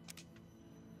well.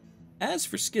 As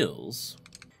for skills...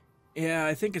 yeah,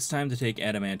 I think it's time to take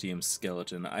Adamantium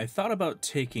Skeleton. I thought about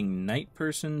taking Night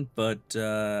Person, but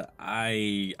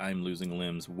I'm losing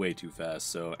limbs way too fast,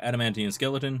 so Adamantium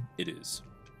Skeleton, it is.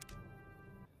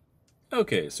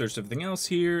 Okay, searched everything else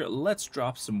here. Let's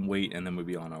drop some weight and then we'll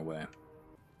be on our way.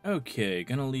 Okay,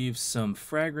 gonna leave some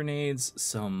frag grenades,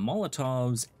 some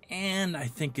Molotovs, and I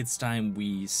think it's time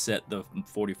we set the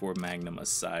 44 Magnum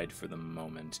aside for the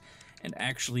moment. And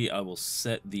actually, I will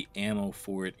set the ammo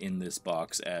for it in this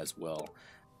box as well.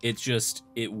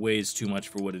 It weighs too much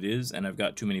for what it is, and I've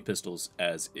got too many pistols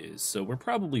as is, so we're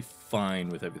probably fine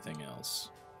with everything else.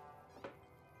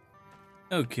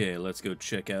 Okay, let's go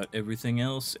check out everything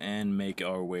else and make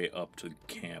our way up to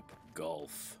Camp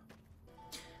Gulf.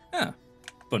 Ah,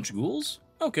 bunch of ghouls?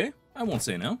 Okay, I won't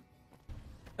say no.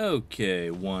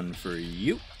 Okay, one for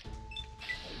you.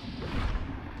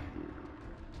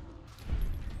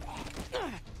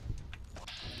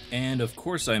 And of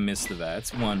course I missed the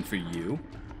VATS. One for you.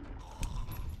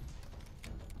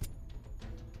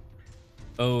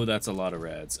 Oh, that's a lot of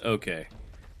rads. Okay.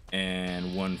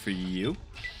 And one for you.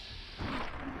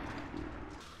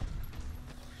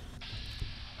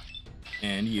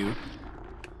 And you.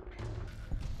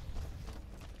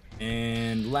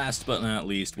 And last but not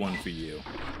least, one for you.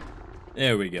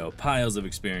 There we go. Piles of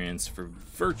experience for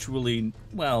virtually,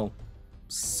 well,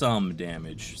 some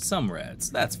damage. Some rads.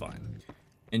 That's fine.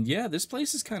 And yeah, this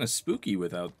place is kind of spooky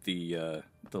without the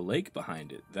lake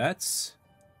behind it. That's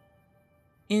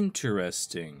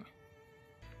interesting.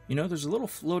 You know, there's a little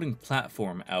floating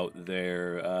platform out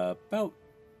there, about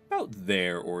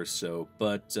there or so,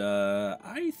 but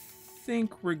I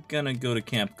think we're gonna go to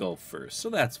Camp Gulf first, so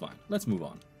that's fine. Let's move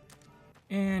on.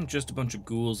 And just a bunch of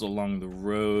ghouls along the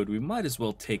road. We might as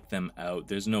well take them out.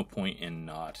 There's no point in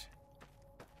not.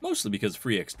 Mostly because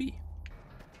free XP.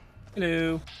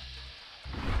 Hello.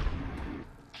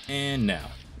 And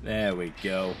now, there we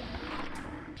go.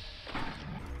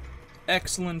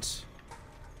 Excellent.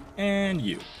 And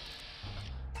you.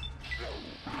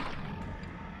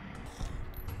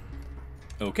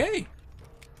 Okay.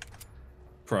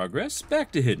 Progress,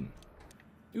 back to hidden.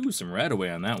 Ooh, some rat away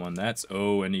on that one. That's,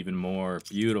 oh, and even more.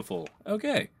 Beautiful.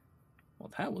 Okay.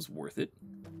 Well, that was worth it.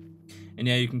 And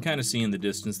yeah, you can kind of see in the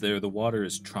distance there, the water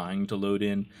is trying to load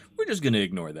in. We're just going to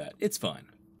ignore that. It's fine.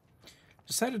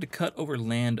 Decided to cut over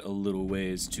land a little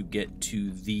ways to get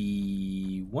to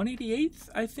the 188th,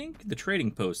 I think? The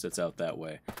trading post that's out that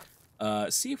way.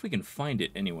 See if we can find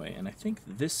it anyway. And I think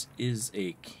this is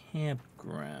a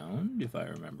campground, if I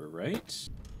remember right.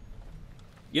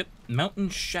 Yep, Mountain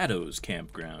Shadows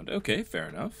Campground. Okay, fair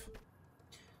enough.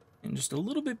 And just a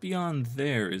little bit beyond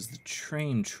there is the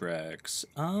train tracks.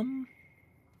 Why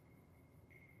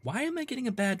am I getting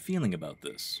a bad feeling about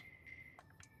this?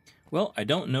 Well, I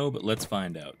don't know, but let's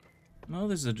find out. Well,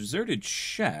 there's a deserted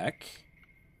shack.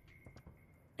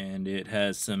 And it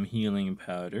has some healing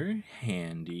powder.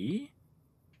 Handy.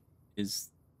 Is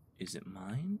it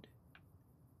mined?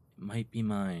 It might be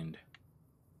mined.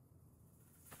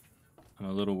 I'm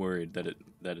a little worried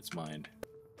that it's mined.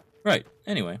 Right,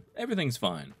 anyway, everything's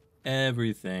fine.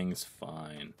 Everything's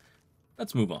fine.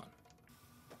 Let's move on.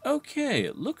 Okay,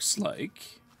 it looks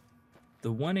like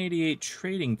the 188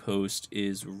 trading post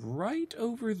is right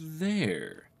over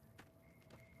there.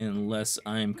 Unless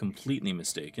I'm completely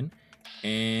mistaken.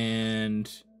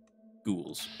 And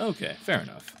ghouls. Okay, fair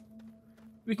enough.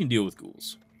 We can deal with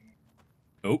ghouls.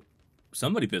 Oh,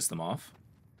 somebody pissed them off.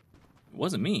 It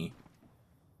wasn't me.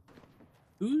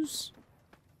 Who's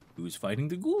fighting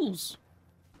the ghouls?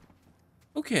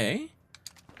 Okay.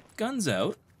 Guns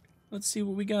out. Let's see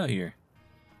what we got here.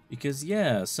 Because,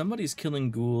 yeah, somebody's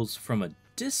killing ghouls from a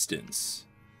distance.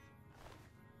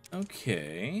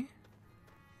 Okay.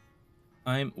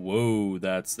 Whoa,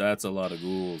 that's a lot of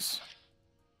ghouls.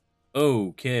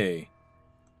 Okay.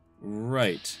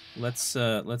 Right. Let's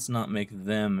not make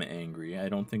them angry. I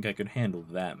don't think I could handle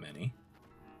that many.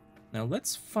 Now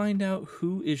let's find out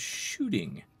who is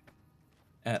shooting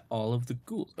at all of the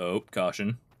ghouls. Oh,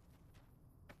 caution.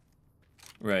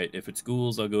 Right, if it's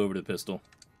ghouls, I'll go over to the pistol.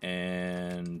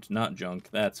 And not junk,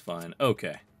 that's fine.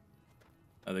 Okay.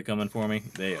 Are they coming for me?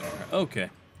 They are. Okay.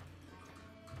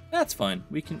 That's fine.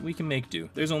 We can make do.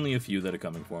 There's only a few that are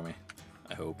coming for me.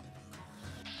 I hope.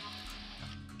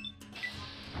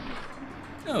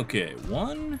 Okay,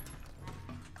 one.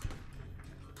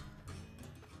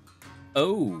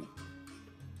 Oh.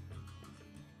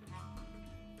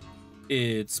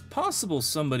 It's possible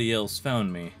somebody else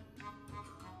found me.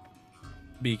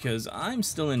 Because I'm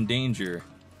still in danger.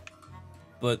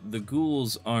 But the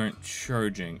ghouls aren't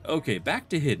charging. Okay, back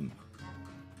to hidden.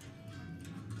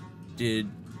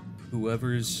 Did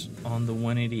whoever's on the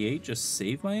 188 just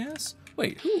save my ass?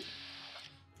 Wait, who?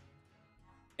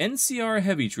 NCR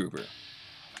Heavy Trooper.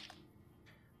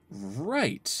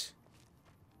 Right.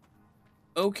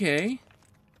 Okay.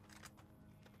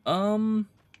 Well,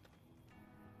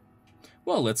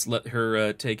 let's let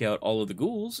her take out all of the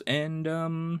ghouls,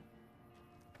 and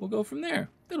we'll go from there.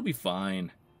 That'll be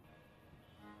fine.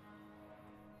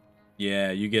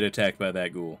 Yeah, you get attacked by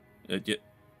that ghoul.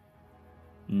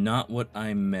 Not what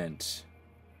I meant.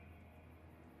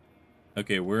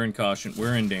 Okay, we're in caution.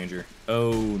 We're in danger.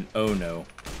 Oh no.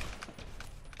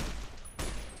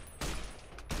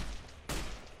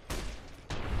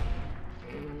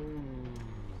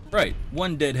 Right,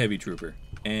 one dead heavy trooper.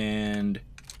 And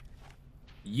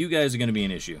you guys are going to be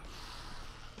an issue.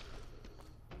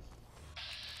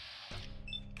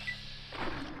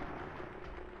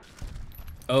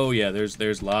 Oh yeah,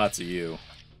 there's lots of you.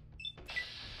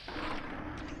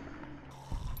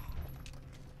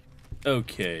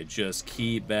 Okay, just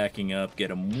keep backing up. Get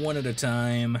them one at a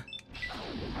time.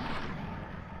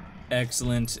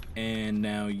 Excellent. And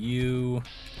now you,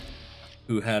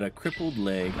 who had a crippled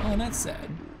leg. Oh, that's sad.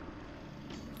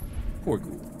 Poor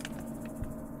ghoul.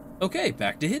 Okay,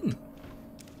 back to hidden.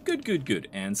 Good, good, good.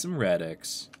 And some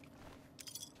Rad-X.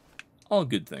 All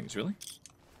good things, really.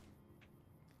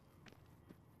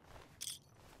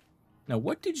 Now,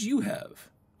 what did you have?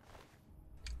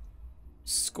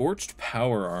 Scorched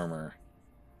power armor.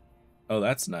 Oh,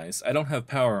 that's nice. I don't have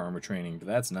power armor training, but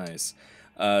that's nice.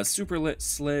 Super lit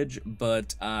sledge,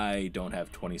 but I don't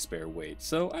have 20 spare weight.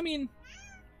 So, I mean,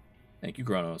 thank you,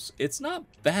 Kronos. It's not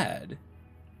bad,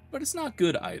 but it's not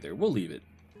good either. We'll leave it.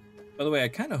 By the way, I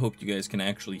kind of hope you guys can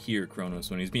actually hear Kronos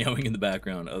when he's meowing in the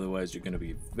background. Otherwise, you're going to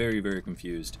be very, very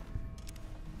confused.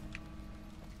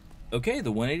 Okay,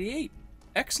 the 188.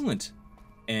 Excellent.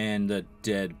 And the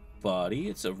dead body.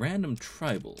 It's a random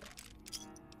tribal.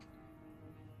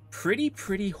 Pretty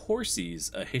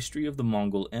Horsies, a history of the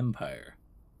Mongol Empire.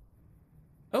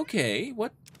 Okay,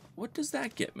 what does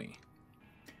that get me?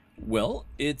 Well,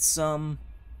 it's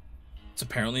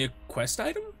apparently a quest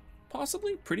item,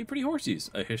 possibly. Pretty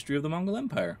Horsies, a history of the Mongol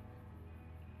Empire.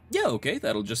 Yeah, okay,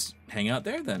 that'll just hang out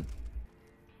there then.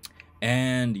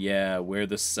 And yeah, where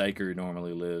the Psyker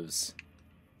normally lives.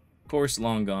 Of course,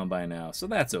 long gone by now, so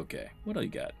that's okay. What do you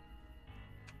got?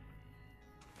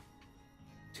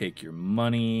 Take your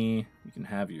money. You can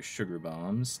have your sugar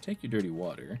bombs. Take your dirty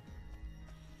water.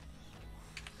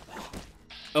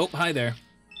 Oh, hi there.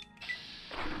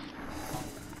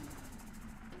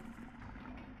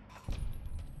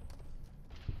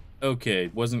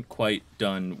 Okay, wasn't quite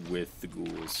done with the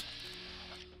ghouls.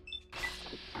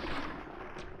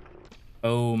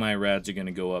 Oh, my rads are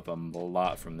gonna go up a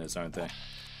lot from this, aren't they?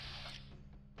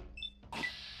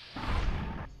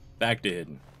 Back to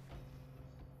hidden.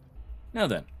 Now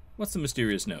then, what's the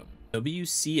mysterious note?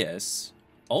 WCS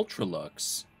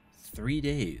Ultralux 3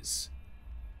 days.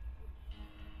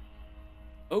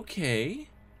 Okay.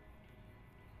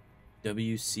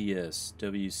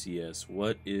 WCS.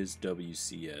 What is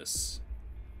WCS?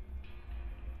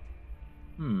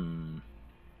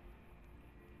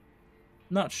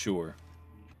 Not sure.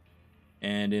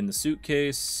 And in the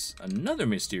suitcase, another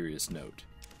mysterious note.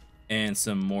 And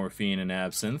some morphine and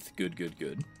absinthe. Good.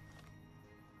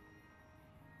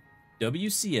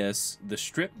 WCS, the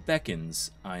strip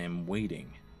beckons, I am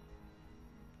waiting.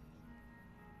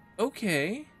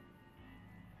 Okay.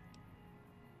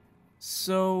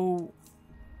 So,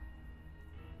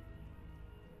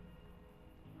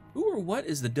 who or what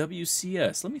is the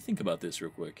WCS? Let me think about this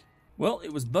real quick. Well,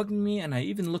 it was bugging me, and I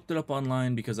even looked it up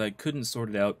online because I couldn't sort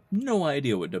it out. No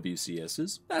idea what WCS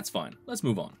is. That's fine. Let's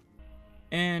move on.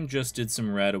 And just did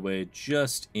some rat away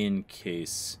just in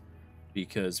case.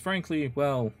 Because, frankly,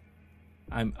 well,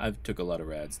 I've took a lot of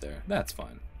rads there. That's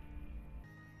fine.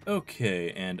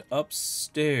 Okay, and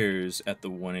upstairs at the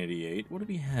 188, what do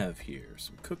we have here?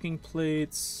 Some cooking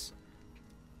plates.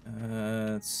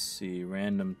 Let's see,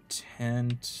 random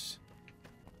tent.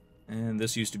 And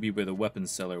this used to be where the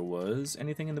weapons cellar was.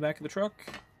 Anything in the back of the truck?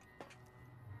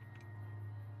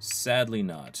 Sadly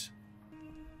not.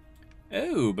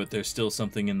 Oh, but there's still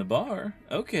something in the bar.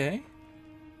 Okay.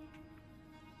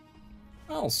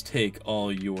 I'll take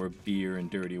all your beer and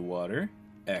dirty water.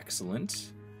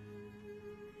 Excellent.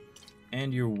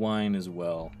 And your wine as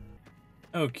well.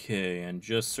 Okay, and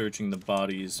just searching the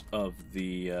bodies of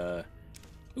the,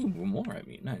 Ooh, more, I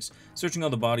mean, nice. Searching all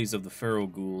the bodies of the feral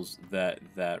ghouls that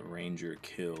ranger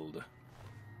killed.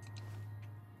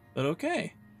 But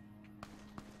okay.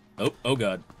 Oh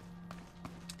god.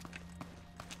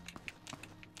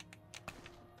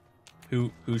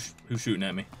 Who's shooting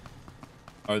at me?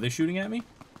 Are they shooting at me?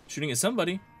 Shooting at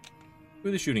somebody? Who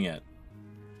are they shooting at?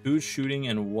 Who's shooting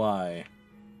and why?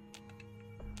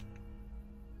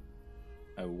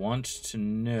 I want to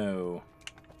know.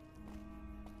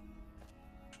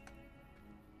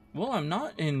 Well, I'm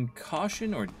not in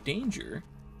caution or danger.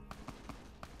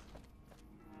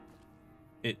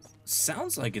 It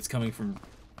sounds like it's coming from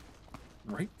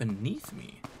right beneath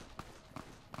me.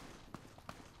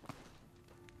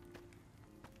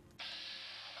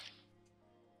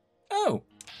 Oh!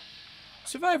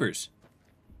 Survivors.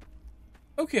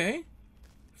 Okay.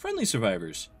 Friendly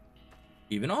survivors.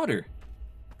 Even odder.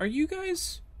 Are you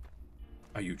guys...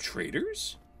 Are you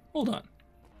traders? Hold on.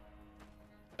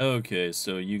 Okay,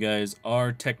 so you guys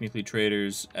are technically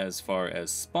traders as far as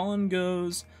spawn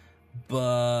goes,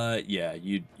 but yeah,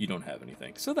 you don't have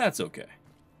anything, so that's okay.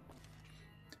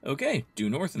 Okay,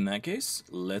 due north in that case.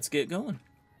 Let's get going.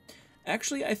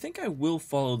 Actually, I think I will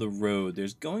follow the road.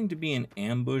 There's going to be an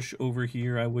ambush over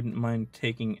here I wouldn't mind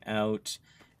taking out,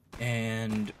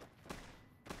 and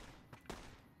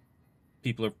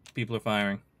people are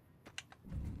firing,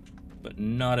 but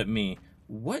not at me.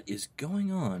 What is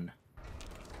going on?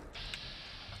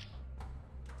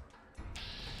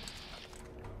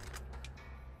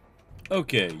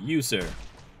 Okay, you, sir.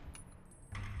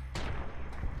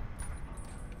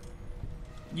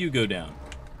 You go down.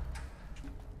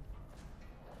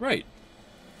 Right.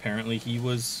 Apparently he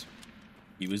was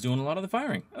doing a lot of the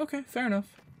firing. Okay, fair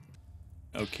enough.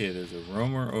 Okay, there's a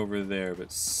roamer over there, but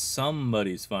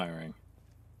somebody's firing.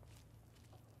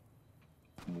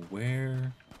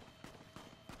 Where?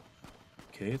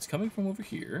 Okay, it's coming from over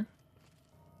here.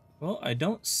 Well, I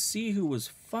don't see who was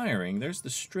firing. There's the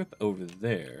strip over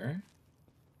there.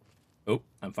 Oh,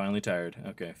 I'm finally tired.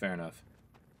 Okay, fair enough.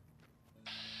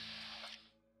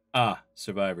 Ah,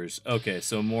 survivors. Okay,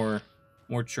 so more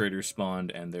traders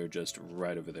spawned, and they're just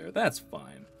right over there. That's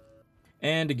fine.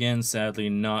 And again, sadly,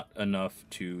 not enough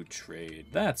to trade.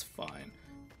 That's fine.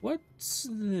 What's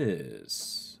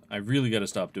this? I really gotta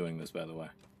stop doing this, by the way.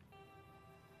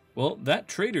 Well, that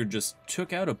trader just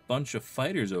took out a bunch of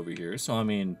fighters over here, so I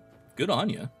mean, good on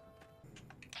ya.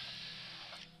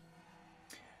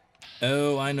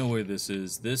 Oh, I know where this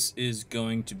is. This is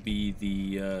going to be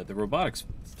the robotics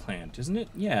plant, isn't it?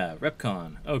 Yeah,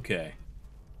 Repcon. Okay.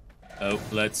 Oh,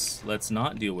 let's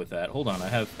not deal with that. Hold on, I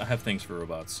have things for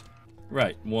robots.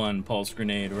 Right, one pulse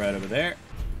grenade right over there.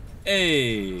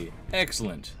 Hey,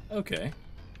 excellent. Okay,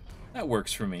 that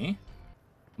works for me.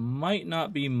 Might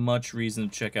not be much reason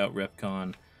to check out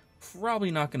Repcon. Probably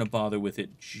not going to bother with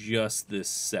it just this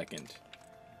second,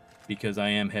 because I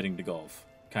am heading to golf,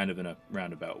 kind of in a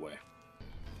roundabout way.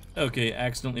 Okay,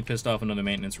 accidentally pissed off another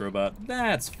maintenance robot.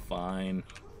 That's fine.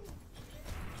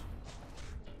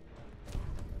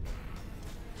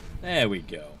 There we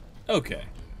go. Okay.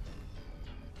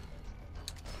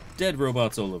 Dead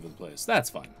robots all over the place. That's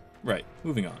fine. Right,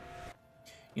 moving on.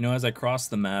 You know, as I cross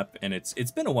the map, and it's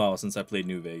been a while since I played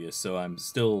New Vegas, so I'm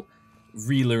still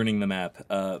relearning the map,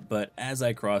 but as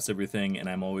I cross everything, and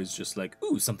I'm always just like,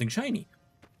 ooh, something shiny.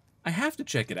 I have to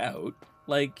check it out.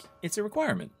 Like, it's a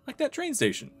requirement. Like that train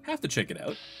station. Have to check it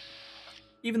out.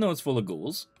 Even though it's full of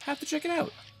ghouls, have to check it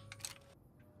out.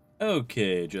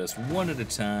 Okay, just one at a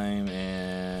time,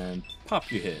 and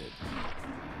pop your head.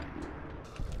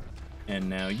 And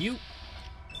now you.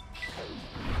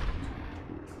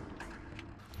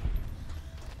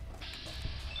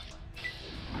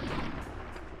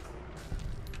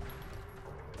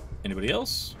 Anybody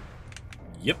else?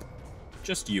 Yep.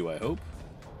 Just you, I hope.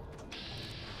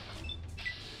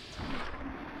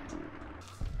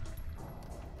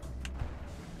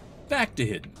 Back to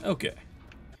hidden. Okay.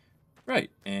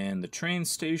 Right, and the train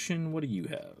station, what do you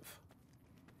have?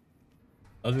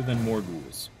 Other than more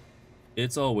ghouls.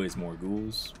 It's always more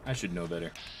ghouls. I should know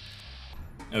better.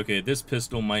 Okay, this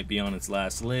pistol might be on its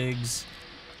last legs,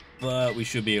 but we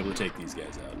should be able to take these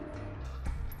guys out.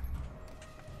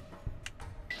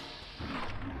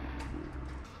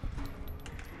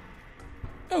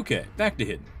 Okay, back to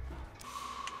hidden.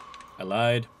 I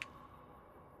lied.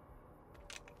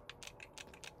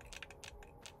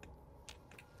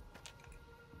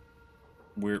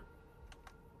 We're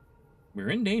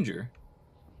in danger.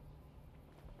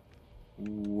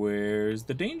 Where's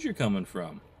the danger coming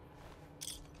from?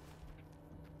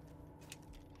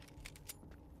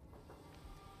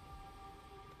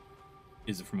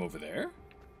 Is it from over there?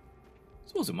 I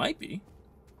suppose it might be.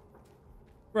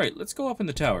 Right, let's go up in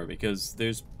the tower because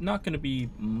there's not going to be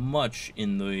much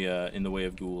in the way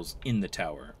of ghouls in the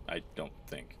tower, I don't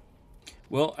think.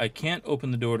 Well, I can't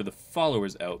open the door to the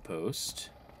followers'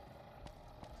 outpost.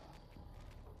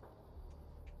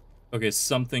 Okay,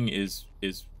 something is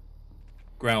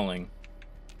growling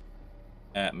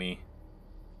at me.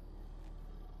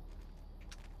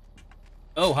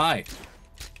 Oh, hi.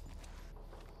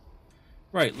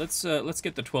 Right, let's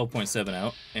get the 12.7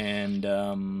 out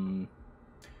and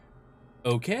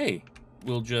okay,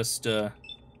 we'll just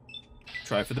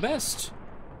try for the best.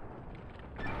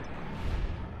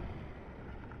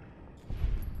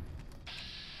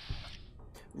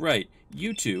 Right,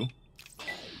 you two.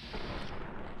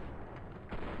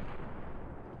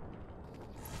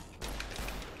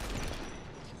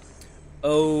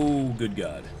 Oh, good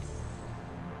God.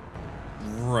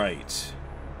 Right.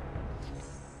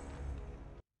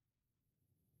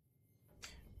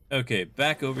 Okay,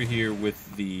 back over here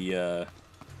with the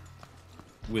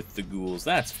ghouls.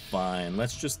 That's fine.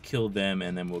 Let's just kill them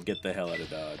and then we'll get the hell out of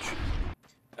Dodge.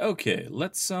 Okay,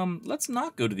 let's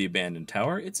not go to the abandoned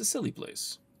tower. It's a silly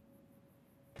place.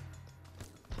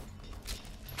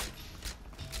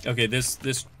 Okay, this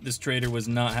traitor was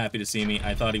not happy to see me.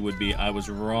 I thought he would be. I was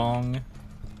wrong.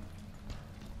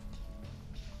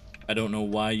 I don't know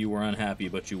why you were unhappy,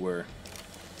 but you were.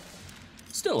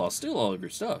 Still, I'll steal all of your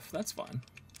stuff. That's fine.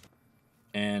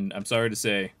 And I'm sorry to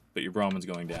say, but your Brahmin's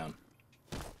going down.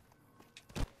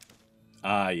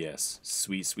 Ah, yes.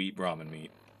 Sweet, sweet Brahmin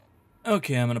meat.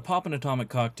 Okay, I'm gonna pop an atomic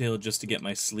cocktail just to get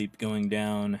my sleep going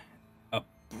down. A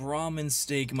Brahmin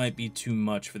steak might be too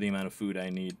much for the amount of food I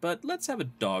need, but let's have a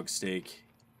dog steak.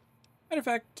 Matter of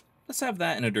fact, let's have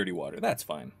that in a dirty water. That's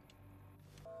fine.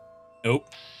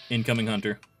 Nope. Incoming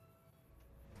hunter.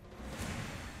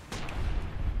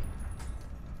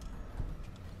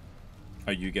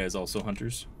 Are you guys also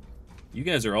hunters? You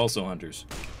guys are also hunters.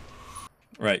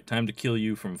 Right, time to kill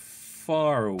you from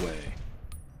far away.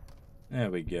 There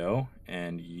we go.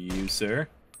 And you, sir.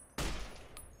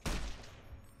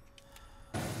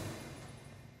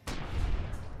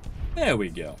 There we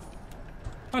go.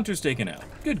 Hunter's taken out.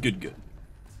 Good, good, good.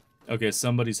 Okay,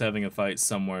 somebody's having a fight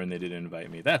somewhere and they didn't invite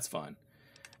me. That's fine.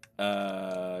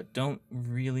 Don't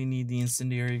really need the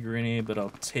incendiary grenade, but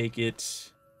I'll take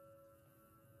it.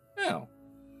 Oh.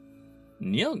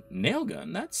 Nail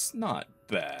gun, that's not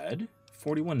bad.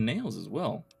 41 nails as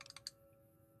well.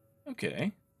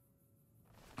 Okay.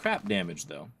 Crap damage,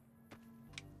 though.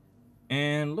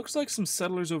 And looks like some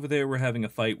settlers over there were having a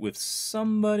fight with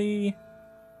somebody,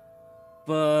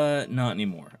 but not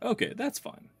anymore. Okay, that's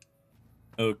fine.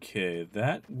 Okay,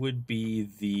 that would be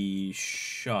the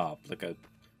shop, like a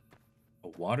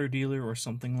water dealer or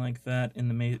something like that in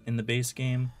the base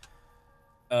game.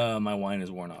 My wine is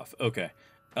worn off. Okay.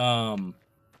 But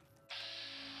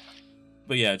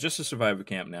yeah, just a survivor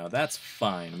camp now. That's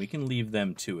fine. We can leave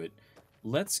them to it.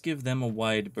 Let's give them a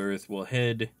wide berth. We'll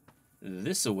head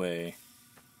this away.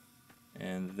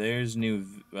 And there's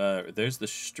there's the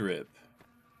strip.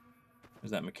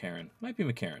 Is that McCarran? Might be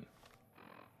McCarran.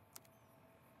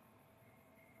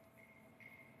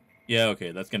 Yeah,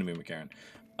 okay, that's gonna be McCarran.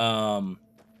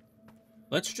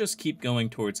 Let's just keep going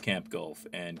towards Camp Gulf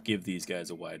and give these guys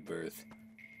a wide berth.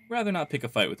 Rather not pick a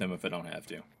fight with them if I don't have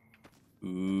to.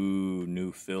 Ooh,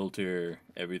 new filter.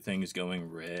 Everything's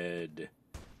going red.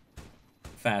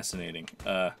 Fascinating.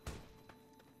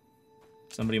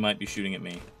 Somebody might be shooting at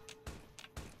me.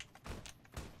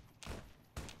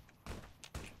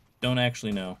 Don't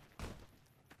actually know.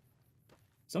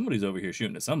 Somebody's over here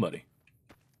shooting at somebody.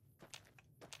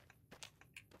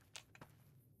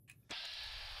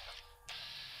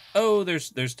 Oh,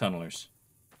 there's tunnelers.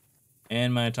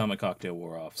 And my atomic cocktail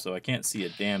wore off, so I can't see a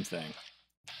damn thing.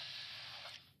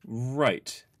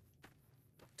 Right.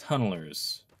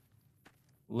 Tunnelers.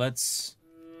 Let's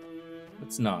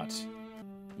not.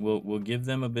 We'll give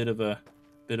them a bit of a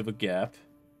gap.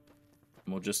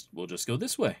 And we'll just go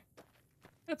this way.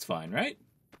 That's fine, right?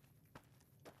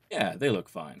 Yeah, they look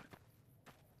fine.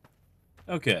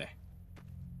 Okay.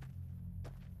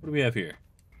 What do we have here?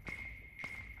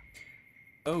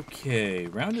 Okay,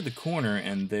 rounded the corner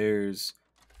and there's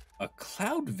a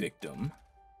cloud victim.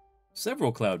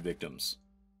 Several cloud victims.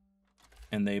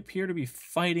 And they appear to be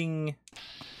fighting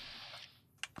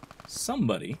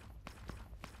somebody.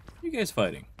 What are you guys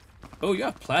fighting? Oh, you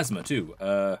have plasma too.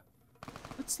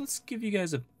 Let's give you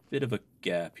guys a bit of a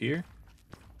gap here.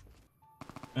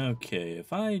 Okay,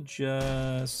 if I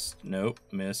just... Nope,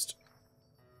 missed.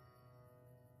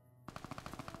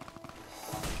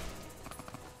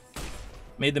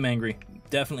 Made them angry.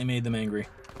 Definitely made them angry.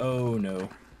 Oh no.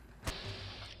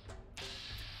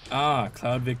 Ah,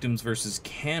 cloud victims versus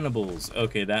cannibals.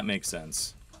 Okay, that makes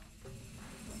sense.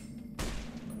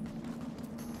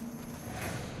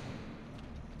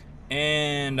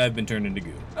 And I've been turned into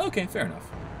goo. Okay, fair enough.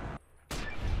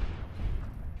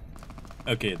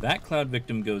 Okay, that cloud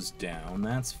victim goes down.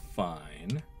 That's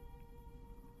fine.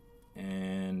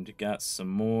 And got some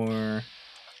more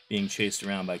being chased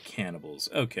around by cannibals.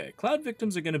 Okay, cloud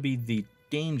victims are going to be the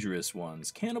dangerous ones.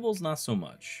 Cannibals, not so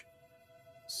much.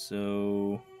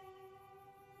 So...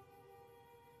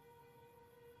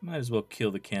 might as well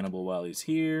kill the cannibal while he's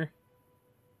here.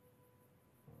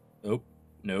 Oh,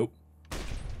 nope.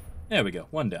 There we go,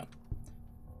 one down.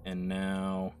 And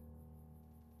now...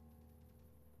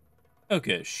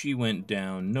 okay, she went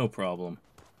down, no problem.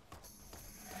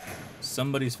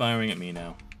 Somebody's firing at me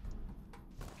now.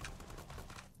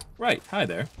 Right, hi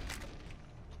there.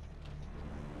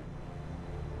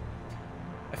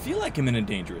 I feel like I'm in a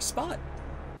dangerous spot.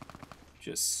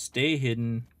 Just stay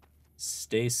hidden,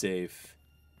 stay safe.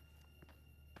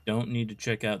 Don't need to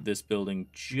check out this building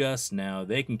just now.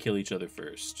 They can kill each other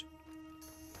first.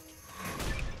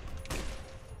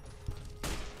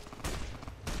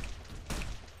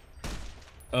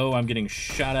 Oh, I'm getting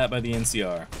shot at by the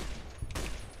NCR.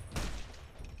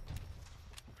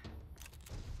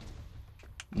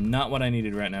 Not what I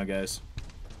needed right now, guys.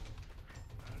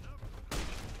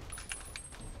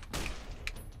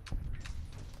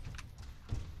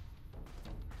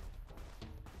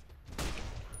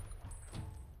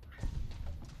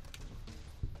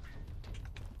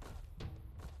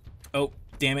 Oh,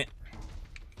 damn it.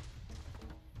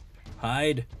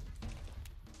 Hide.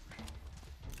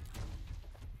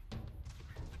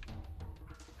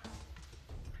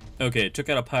 Okay, took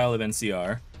out a pile of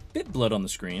NCR. Bit blood on the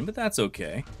screen, but that's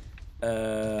okay.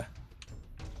 Don't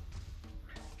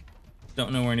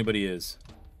know where anybody is.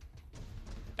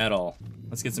 At all.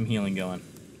 Let's get some healing going.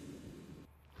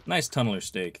 Nice tunneler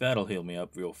steak. That'll heal me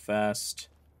up real fast.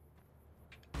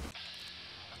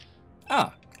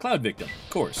 Ah, cloud victim. Of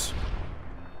course.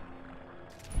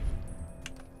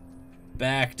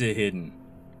 Back to hidden.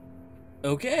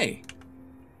 Okay.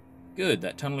 Good,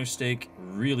 that tunneler steak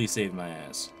really saved my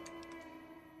ass.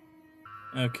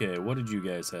 Okay, what did you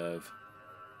guys have?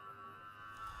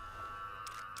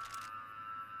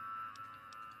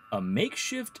 A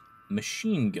makeshift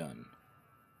machine gun.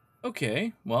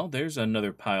 Okay, well, there's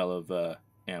another pile of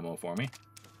ammo for me.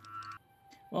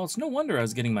 Well, it's no wonder I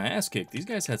was getting my ass kicked. These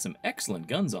guys had some excellent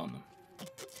guns on them.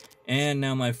 And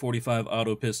now my 45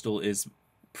 auto pistol is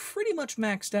pretty much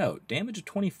maxed out. Damage of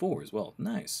 24 as well.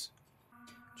 Nice.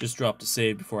 Just dropped a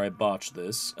save before I botched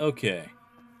this. Okay.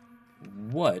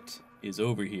 What is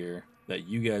over here that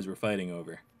you guys were fighting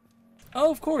over? Oh,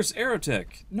 of course,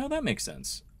 Aerotech. No, that makes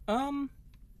sense.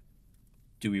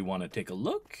 Do we want to take a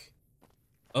look?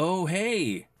 Oh,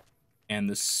 hey. And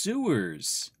the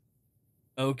sewers.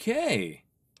 Okay.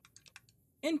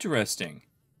 Interesting.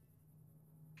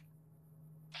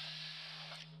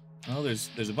 Well, there's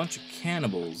a bunch of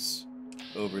cannibals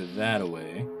over that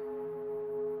away.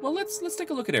 Well, let's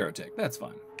take a look at Aerotech. That's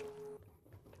fine.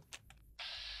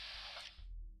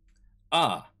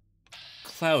 Ah,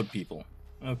 cloud people.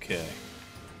 Okay.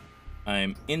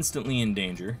 I'm instantly in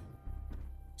danger.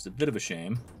 It's a bit of a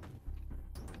shame.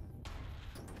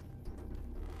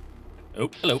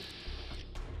 Oh, hello.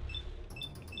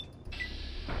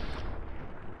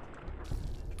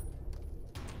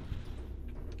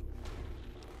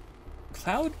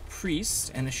 Cloud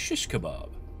priest and a shish kebab.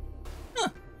 Huh.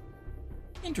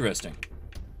 Interesting.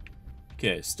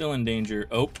 Okay, still in danger.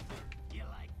 Oh.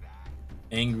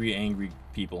 Angry, angry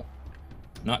people.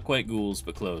 Not quite ghouls,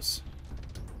 but close.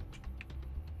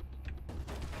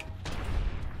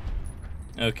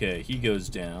 Okay, he goes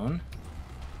down.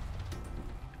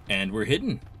 And we're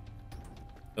hidden.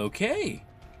 Okay.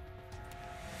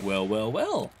 Well, well,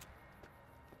 well.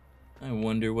 I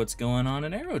wonder what's going on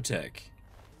in Aerotech.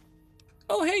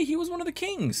 Oh, hey, he was one of the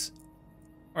kings.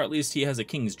 Or at least he has a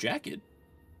king's jacket.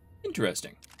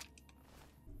 Interesting.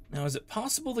 Now, is it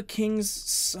possible the kings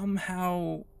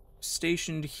somehow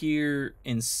stationed here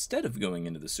instead of going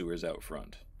into the sewers out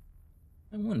front?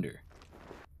 I wonder.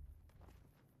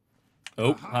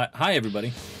 Oh, hi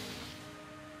everybody.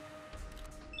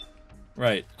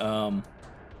 Right,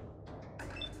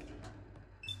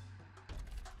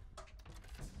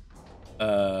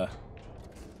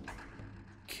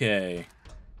 okay.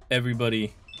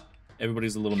 Everybody's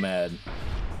a little mad.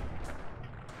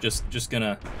 Just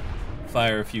gonna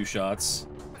fire a few shots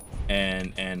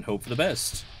and hope for the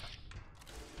best.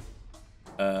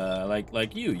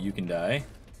 Like you can die.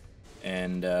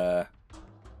 And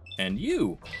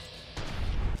you.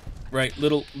 Right,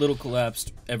 little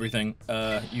collapsed everything.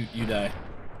 You die.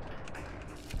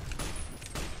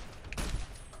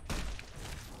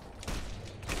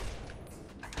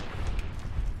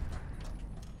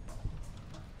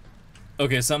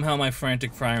 Okay, somehow my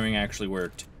frantic firing actually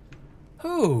worked.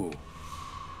 Oh.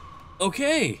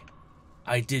 Okay.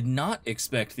 I did not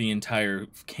expect the entire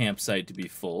campsite to be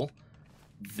full.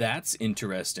 That's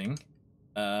interesting.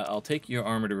 I'll take your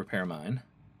armor to repair mine.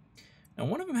 Now,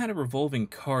 one of them had a revolving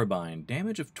carbine,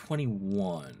 damage of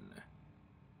 21,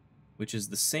 which is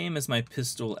the same as my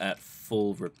pistol at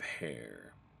full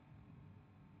repair.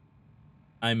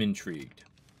 I'm intrigued.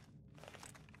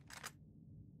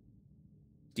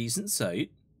 Decent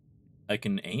sight. I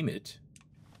can aim it.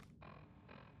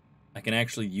 I can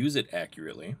actually use it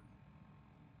accurately.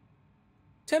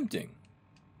 Tempting.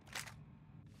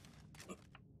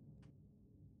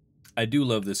 I do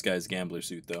love this guy's gambler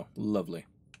suit, though. Lovely.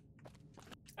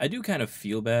 I do kind of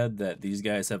feel bad that these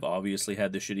guys have obviously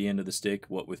had the shitty end of the stick,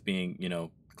 what with being, you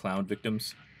know, clown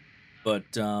victims.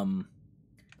 But,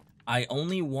 I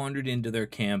only wandered into their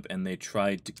camp and they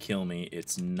tried to kill me.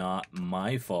 It's not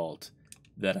my fault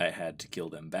that I had to kill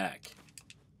them back.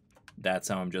 That's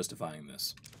how I'm justifying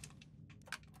this.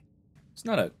 It's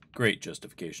not a great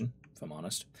justification, if I'm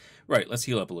honest. Right, let's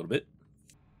heal up a little bit.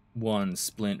 1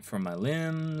 splint for my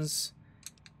limbs.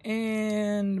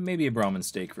 And maybe a Brahmin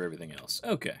steak for everything else.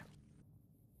 Okay.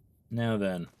 Now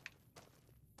then.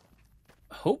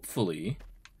 Hopefully,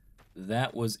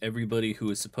 that was everybody who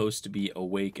is supposed to be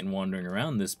awake and wandering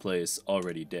around this place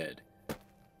already dead.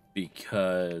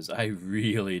 Because I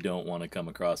really don't want to come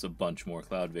across a bunch more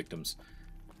cloud victims.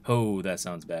 Oh, that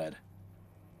sounds bad.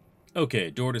 Okay,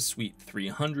 door to suite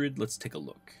 300. Let's take a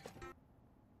look.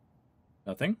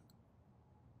 Nothing?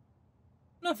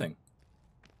 Nothing.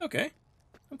 Okay.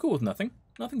 I'm cool with nothing.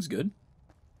 Nothing's good.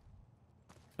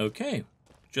 Okay.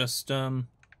 Just,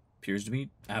 appears to be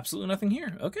absolutely nothing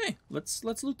here. Okay, let's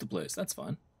loot the place. That's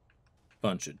fine.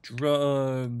 Bunch of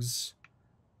drugs.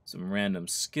 Some random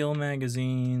skill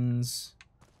magazines.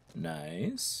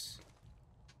 Nice.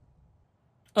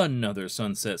 Another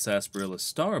Sunset Sarsaparilla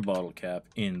Star bottle cap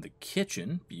in the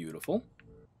kitchen. Beautiful.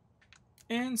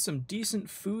 And some decent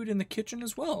food in the kitchen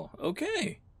as well.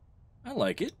 Okay. I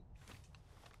like it.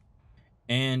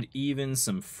 And even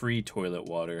some free toilet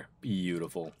water.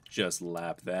 Beautiful. Just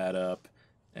lap that up.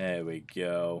 There we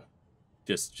go.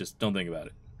 Just don't think about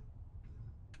it.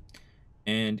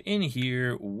 And in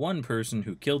here, one person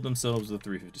who killed themselves with a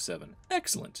 357.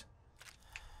 Excellent.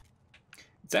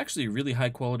 It's actually a really high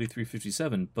quality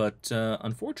 357, but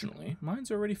unfortunately,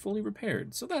 mine's already fully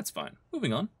repaired, so that's fine.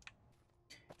 Moving on.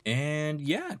 And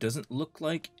yeah, it doesn't look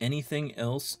like anything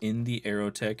else in the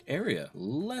Aerotech area.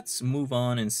 Let's move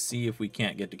on and see if we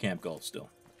can't get to Camp Golf still.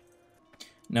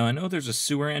 Now, I know there's a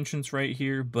sewer entrance right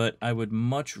here, but I would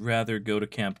much rather go to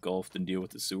Camp Golf than deal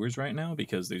with the sewers right now,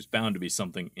 because there's bound to be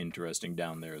something interesting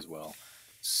down there as well.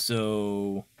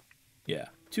 So, yeah,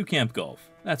 to Camp Golf.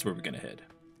 That's where we're going to head.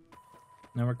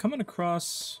 Now, we're coming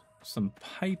across some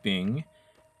piping,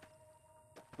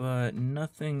 but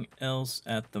nothing else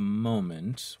at the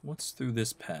moment. What's through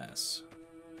this pass?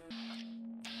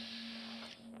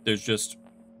 There's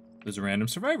a random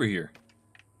survivor here.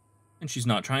 And she's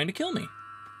not trying to kill me.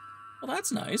 Well,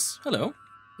 that's nice. Hello.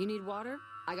 You need water?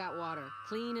 I got water.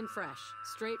 Clean and fresh.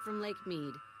 Straight from Lake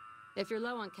Mead. If you're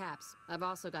low on caps, I've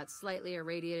also got slightly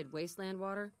irradiated wasteland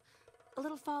water. A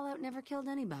little fallout never killed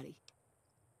anybody.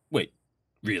 Wait,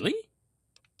 really?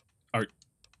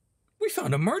 We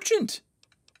found a merchant!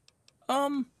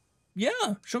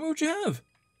 Yeah, show me what you have.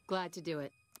 Glad to do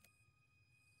it.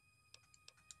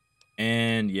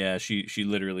 And yeah, she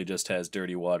literally just has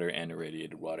dirty water and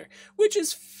irradiated water, which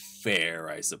is fair,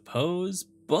 I suppose,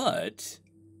 but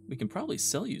we can probably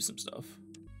sell you some stuff.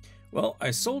 Well,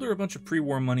 I sold her a bunch of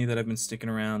pre-war money that I've been sticking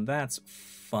around. That's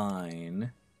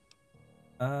fine.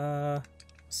 Sell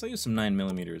you some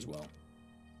 9mm as well.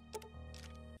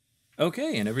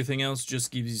 Okay, and everything else just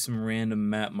gives you some random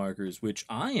map markers, which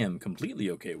I am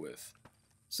completely okay with.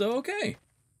 So, okay.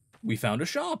 We found a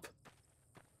shop.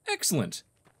 Excellent.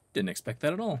 Didn't expect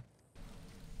that at all.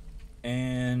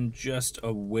 And just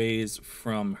a ways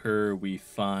from her, we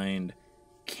find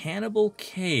Cannibal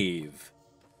Cave.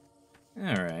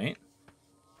 Alright.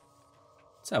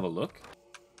 Let's have a look.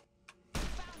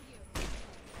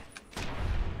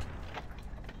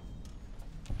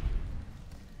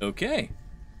 Okay.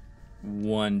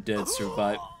 One dead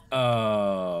survivor.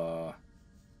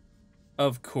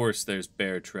 Of course there's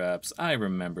bear traps. I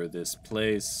remember this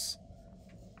place.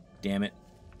 Damn it.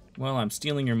 Well, I'm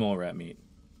stealing your mole rat meat.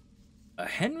 A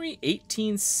Henry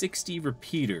 1860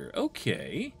 repeater.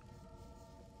 Okay.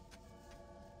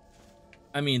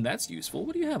 I mean, that's useful.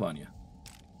 What do you have on you?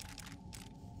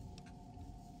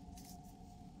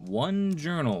 One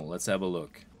journal. Let's have a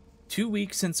look. 2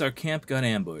 weeks since our camp got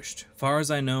ambushed. Far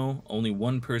as I know, only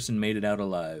one person made it out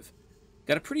alive.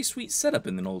 Got a pretty sweet setup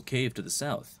in an old cave to the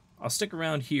south. I'll stick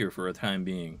around here for a time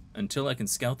being, until I can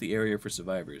scout the area for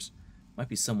survivors. Might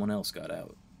be someone else got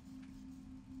out.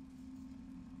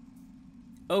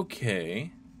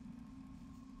 Okay.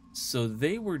 So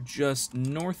they were just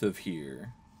north of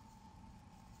here.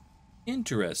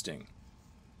 Interesting.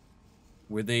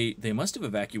 Were they must have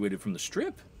evacuated from the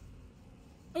strip?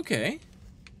 Okay.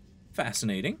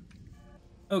 Fascinating.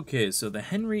 Okay, so the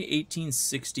Henry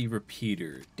 1860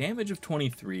 repeater. Damage of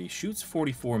 23, shoots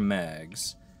 44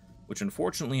 mags, which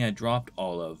unfortunately I dropped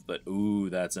all of, but ooh,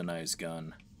 that's a nice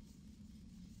gun.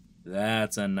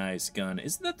 That's a nice gun.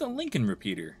 Isn't that the Lincoln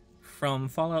repeater from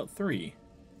Fallout 3?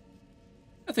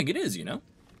 I think it is, you know?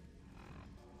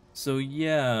 So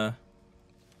yeah,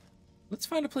 let's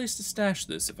find a place to stash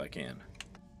this if I can.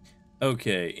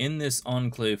 Okay, in this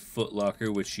Enclave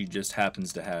footlocker, which she just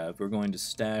happens to have, we're going to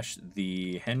stash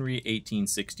the Henry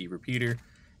 1860 repeater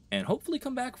and hopefully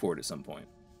come back for it at some point.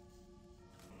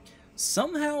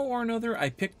 Somehow or another,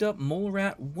 I picked up Mole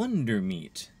Rat Wonder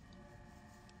Meat.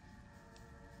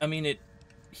 I mean, it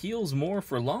heals more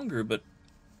for longer, but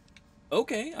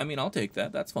okay, I mean, I'll take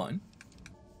that, that's fine.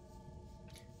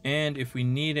 And if we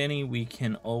need any, we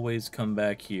can always come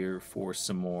back here for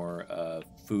some more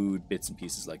food, bits and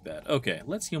pieces like that. Okay,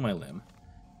 let's heal my limb,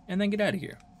 and then get out of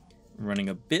here. I'm running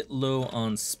a bit low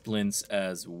on splints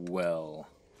as well,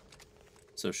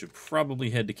 so should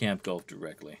probably head to Camp Gulf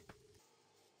directly.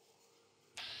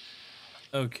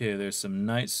 Okay, there's some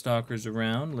Night Stalkers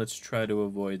around. Let's try to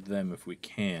avoid them if we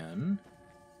can.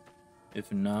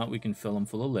 If not, we can fill them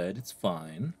full of lead. It's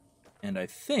fine. And I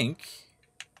think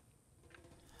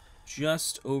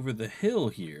just over the hill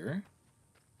here,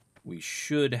 we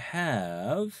should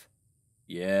have...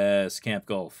 Yes, Camp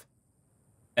Gulf.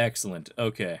 Excellent.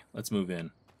 Okay, let's move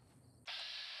in.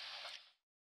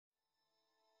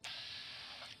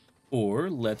 Or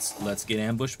let's get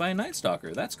ambushed by a Night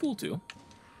Stalker. That's cool too.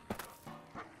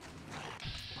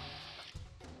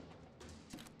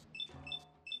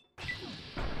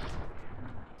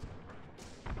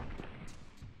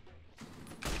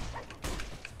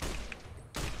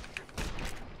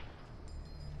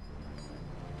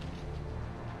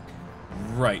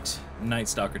 Right, Night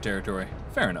Stalker territory.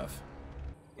 Fair enough.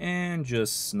 And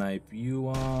just snipe you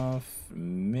off.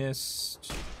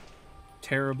 Missed.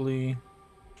 Terribly.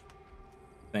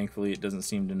 Thankfully, it doesn't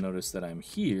seem to notice that I'm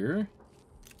here,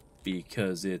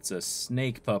 because it's a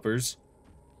snake puppers.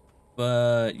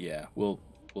 But, yeah, we'll,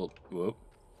 whoop.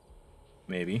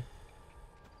 Maybe.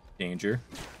 Danger.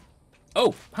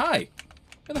 Oh, hi!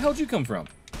 Where the hell did you come from?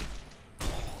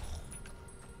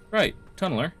 Right,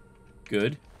 tunneler.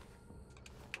 Good.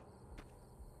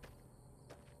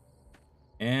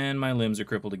 And my limbs are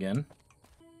crippled again.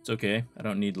 It's okay, I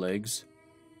don't need legs.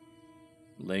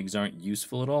 Legs aren't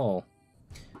useful at all.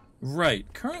 Right,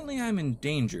 currently I'm in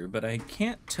danger, but I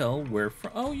can't tell where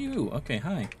from. Oh, you! Okay,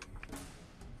 hi.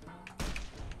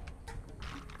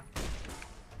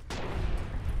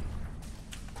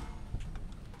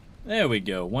 There we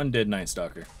go, one dead Night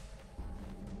Stalker.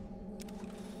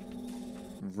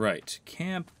 Right,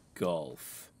 Camp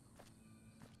Gulf.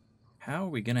 How are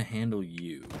we gonna handle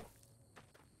you?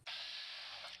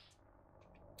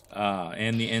 Ah,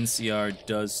 and the NCR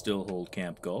does still hold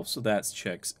Camp Gulf, so that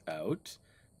checks out.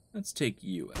 Let's take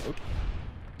you out.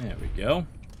 There we go.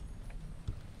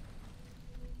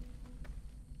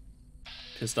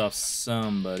 Pissed off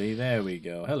somebody. There we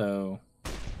go. Hello.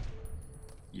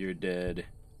 You're dead.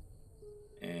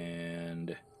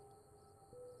 And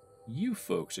you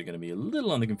folks are going to be a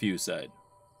little on the confused side.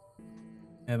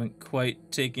 Haven't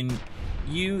quite taken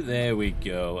you. There we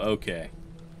go. Okay.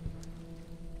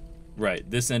 Right,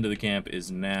 this end of the camp is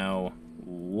now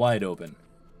wide open.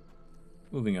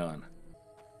 Moving on.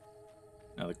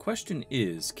 Now the question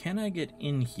is, can I get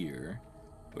in here,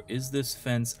 or is this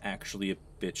fence actually a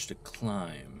bitch to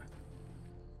climb?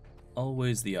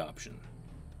 always the option.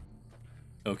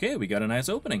 Okay, we got a nice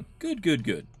opening. Good, good,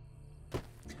 good.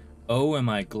 Oh, am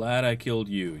I glad I killed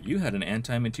you. You had an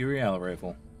anti-material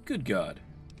rifle. Good God.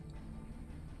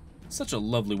 Such a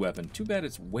lovely weapon. Too bad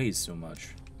it weighs so much.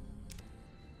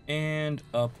 And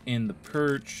up in the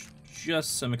perch,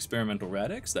 just some experimental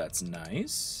radix. That's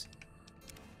nice.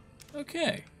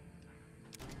 Okay.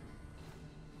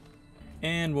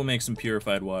 And we'll make some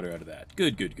purified water out of that.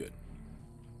 Good, good, good.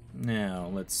 Now,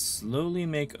 let's slowly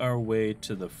make our way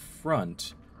to the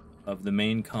front of the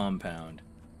main compound.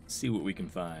 See what we can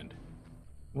find.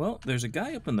 Well, there's a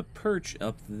guy up on the perch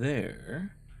up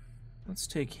there. Let's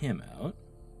take him out.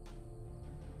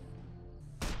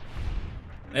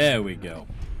 There we go.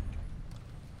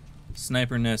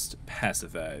 Sniper nest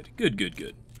pacified. Good, good,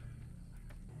 good.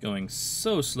 Going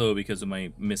so slow because of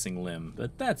my missing limb,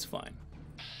 but that's fine.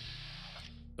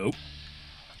 Oh.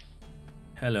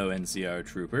 Hello, NCR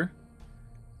trooper.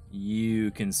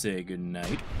 You can say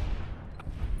goodnight.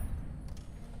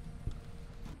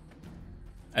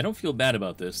 I don't feel bad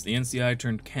about this. The NCI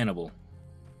turned cannibal.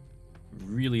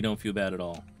 Really don't feel bad at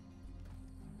all.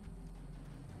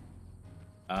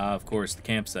 Ah, of course, the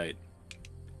campsite.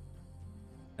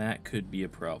 That could be a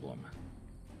problem.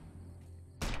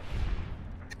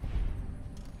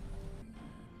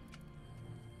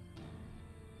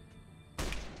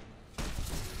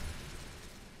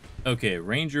 Okay,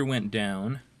 Ranger went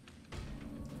down.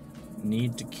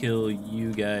 Need to kill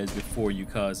you guys before you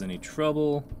cause any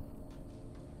trouble.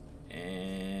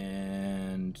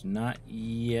 And not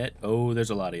yet. Oh,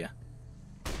 there's a lot of you.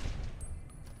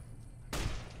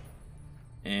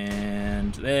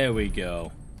 And there we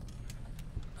go.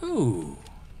 Ooh.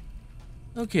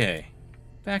 Okay.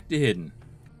 Back to hidden.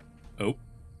 Oh.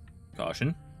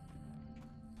 Caution.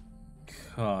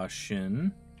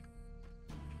 Caution.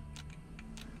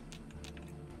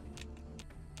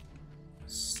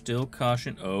 Still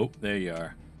caution. Oh, there you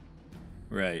are.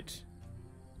 Right.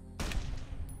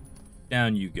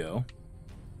 Down you go.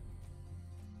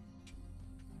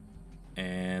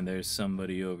 And there's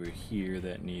somebody over here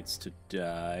that needs to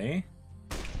die.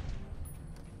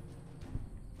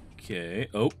 Okay.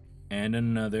 Oh, and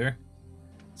another.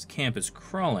 This camp is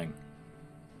crawling.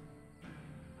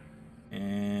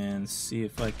 And see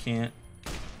if I can't...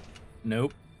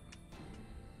 Nope.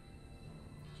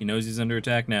 He knows he's under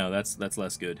attack now. That's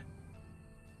less good.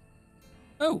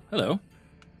 Oh, hello.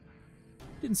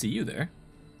 Didn't see you there.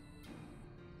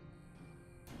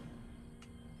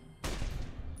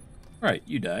 Alright,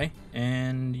 you die.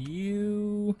 And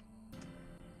you...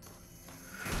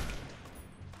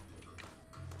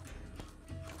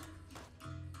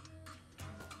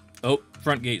 Oh,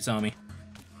 front gate saw me.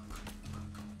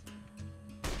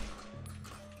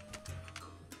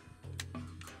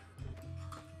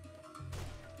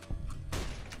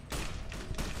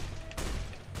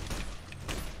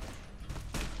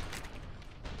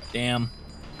 Damn.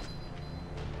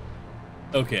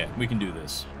 Okay, we can do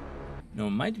this. No,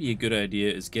 what might be a good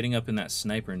idea is getting up in that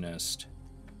sniper nest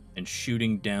and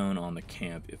shooting down on the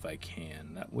camp if I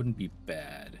can. That wouldn't be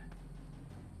bad.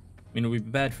 I mean, it would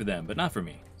be bad for them, but not for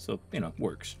me. So, you know,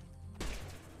 works.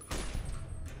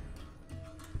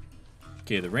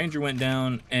 Okay, the Ranger went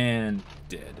down and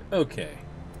dead. Okay.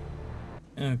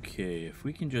 Okay, if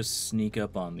we can just sneak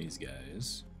up on these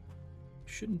guys.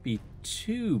 Shouldn't be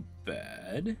too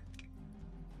bad.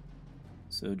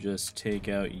 So just take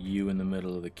out you in the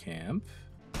middle of the camp.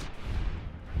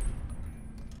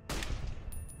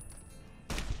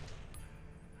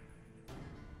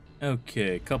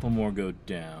 Okay, a couple more go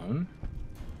down.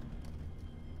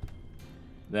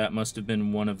 That must have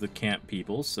been one of the camp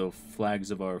people, so flags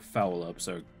of our foul-ups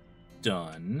are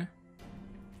done.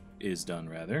 Is done,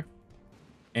 rather.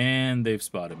 And they've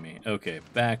spotted me. Okay,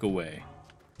 back away.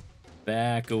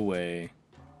 Back away.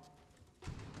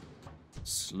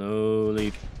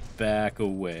 Slowly back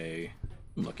away.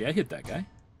 Lucky I hit that guy.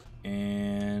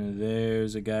 And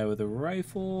there's a guy with a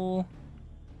rifle.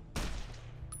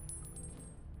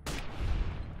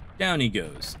 Down he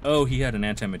goes. Oh, he had an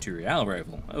anti-material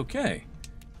rifle. Okay.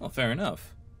 Well, fair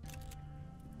enough.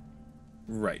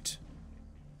 Right.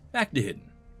 Back to hidden.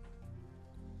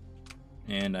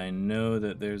 And I know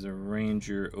that there's a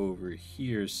Ranger over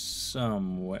here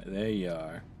somewhere. There you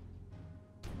are.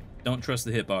 Don't trust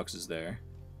the hitboxes there.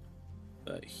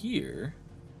 But here...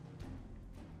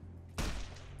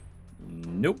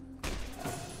 Nope.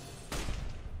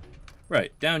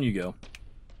 Right, down you go.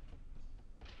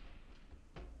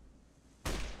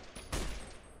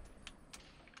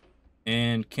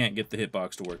 And can't get the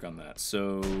hitbox to work on that,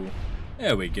 so...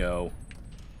 There we go.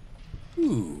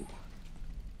 Ooh.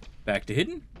 Back to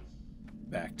hidden.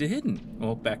 Back to hidden.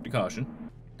 Well, back to caution.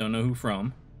 Don't know who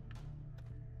from.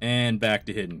 And back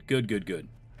to hidden. Good, good, good.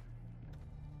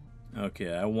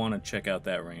 Okay, I want to check out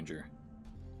that ranger.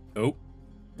 Oh,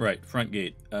 right, front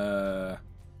gate.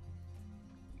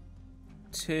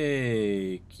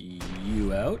 Take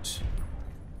you out.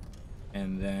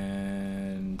 And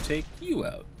then take you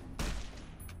out.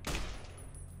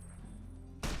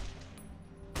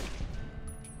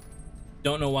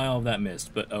 Don't know why all of that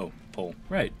missed, but oh, pull.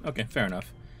 Right, okay, fair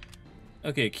enough.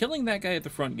 Okay, killing that guy at the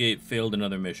front gate failed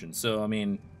another mission, so, I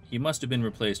mean, he must have been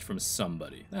replaced from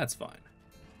somebody. That's fine.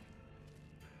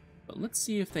 But let's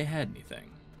see if they had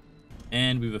anything.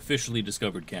 And we've officially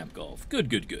discovered Camp Golf. Good,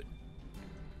 good, good.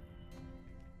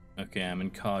 Okay, I'm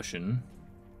in caution.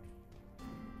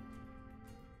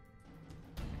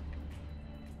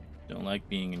 Don't like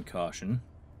being in caution.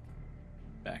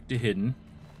 Back to hidden.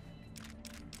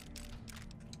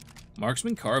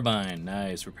 Marksman carbine.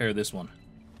 Nice. Repair this one.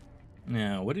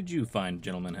 Now, what did you find,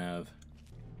 gentlemen, have?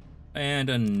 And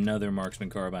another marksman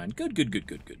carbine. Good, good, good,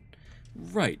 good, good.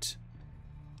 Right.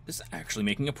 This is actually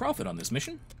making a profit on this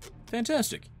mission.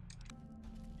 Fantastic.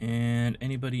 And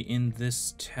anybody in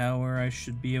this tower I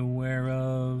should be aware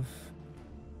of?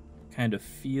 Kind of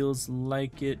feels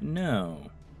like it. No.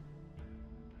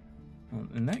 Well,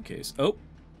 in that case... Oh!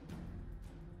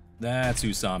 That's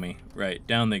who saw me. Right,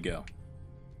 down they go.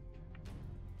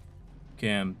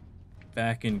 Okay, I'm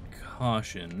back in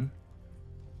caution.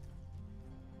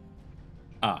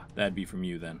 Ah, that'd be from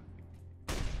you then.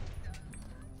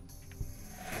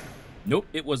 Nope,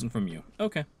 it wasn't from you.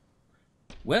 Okay.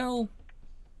 Well,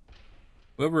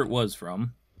 whoever it was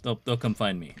from, they'll come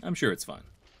find me. I'm sure it's fine.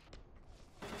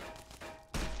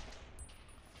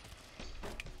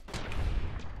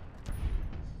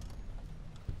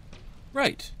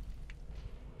 Right.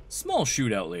 Small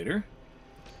shootout later.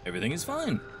 Everything is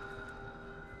fine.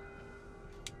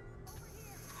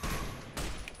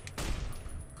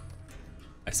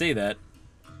 I say that.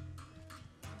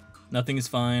 Nothing is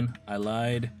fine. I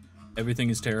lied. Everything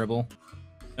is terrible.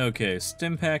 Okay,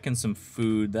 stim pack and some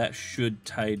food. That should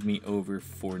tide me over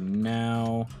for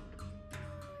now.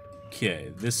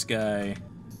 Okay, this guy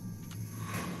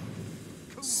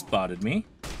spotted me.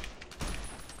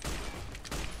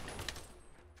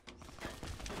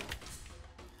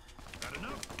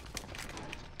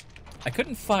 I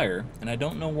couldn't fire, and I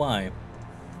don't know why.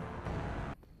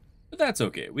 But that's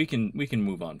okay. We can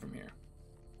move on from here.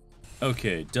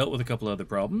 Okay, dealt with a couple other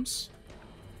problems.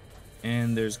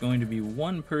 And there's going to be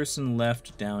one person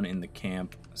left down in the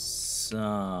camp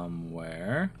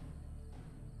somewhere.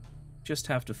 Just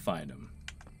have to find him.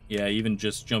 Yeah, even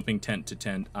just jumping tent to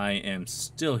tent, I am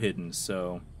still hidden,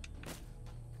 so...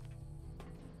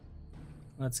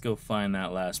 Let's go find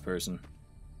that last person.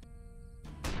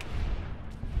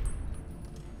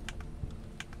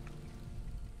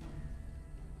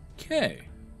 Okay.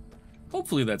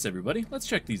 Hopefully that's everybody. Let's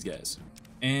check these guys.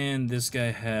 And this guy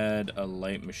had a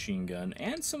light machine gun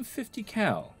and some 50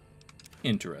 cal.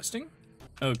 Interesting.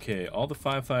 Okay, all the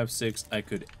 5.56 I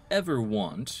could ever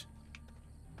want.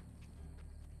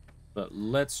 But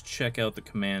let's check out the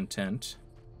command tent.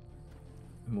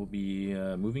 And we'll be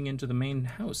moving into the main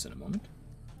house in a moment.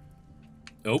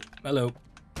 Oh, hello.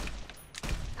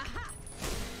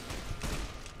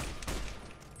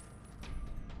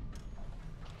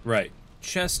 Right.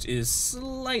 Chest is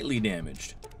slightly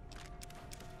damaged.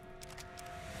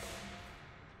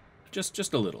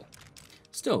 Just a little.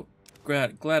 Still,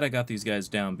 glad I got these guys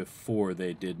down before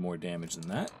they did more damage than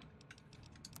that.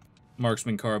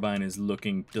 Marksman carbine is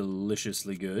looking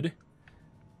deliciously good.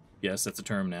 Yes, that's a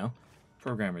term now.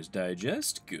 Programmer's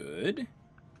Digest, good.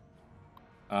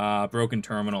 Ah, broken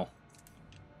terminal.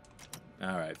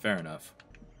 Alright, fair enough.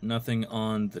 Nothing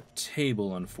on the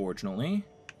table, unfortunately.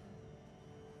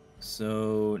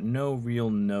 So, no real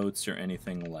notes or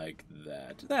anything like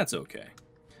that. That's okay.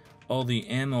 All the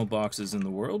ammo boxes in the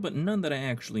world, but none that I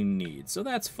actually need, so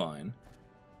that's fine.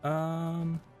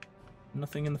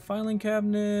 Nothing in the filing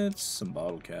cabinets, some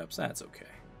bottle caps, that's okay.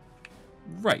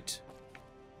 Right.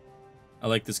 I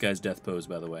like this guy's death pose,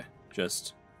 by the way.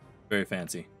 Just very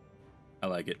fancy. I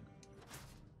like it.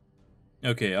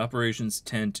 Okay, operations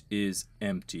tent is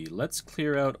empty. Let's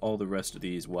clear out all the rest of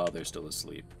these while they're still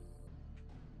asleep.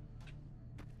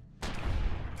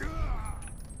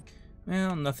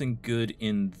 Well, nothing good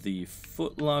in the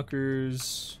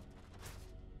footlockers.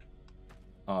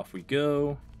 Off we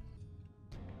go.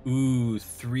 Ooh,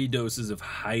 3 doses of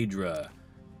Hydra.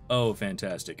 Oh,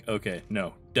 fantastic. Okay,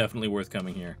 no, definitely worth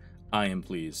coming here. I am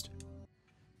pleased.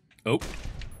 Oh,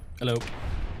 hello.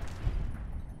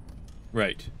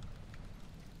 Right.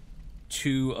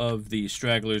 2 of the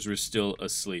stragglers were still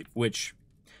asleep, which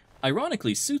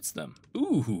ironically suits them.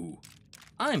 Ooh,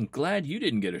 I'm glad you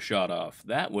didn't get a shot off.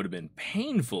 That would have been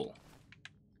painful.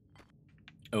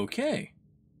 Okay.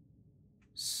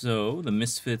 So, the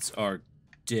misfits are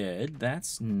dead.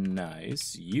 That's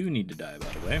nice. You need to die, by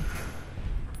the way.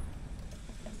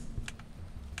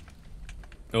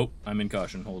 Oh, I'm in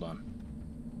caution. Hold on.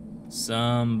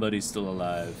 Somebody's still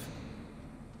alive.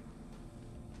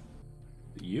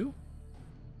 You?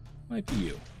 Might be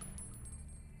you.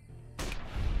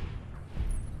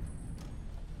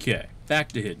 Okay,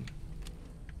 back to hidden.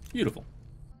 Beautiful.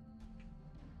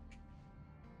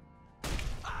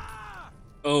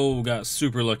 Oh, got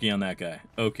super lucky on that guy.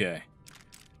 Okay.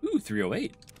 Ooh,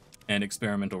 308. And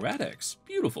experimental Rad-X.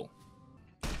 Beautiful.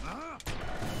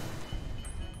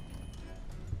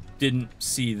 Didn't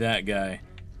see that guy.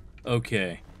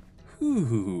 Okay.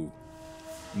 Whoo.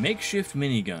 Makeshift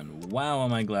minigun. Wow,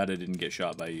 am I glad I didn't get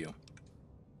shot by you.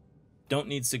 Don't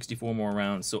need 64 more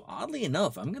rounds, so oddly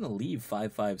enough, I'm going to leave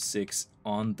 5.56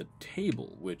 on the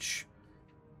table, which,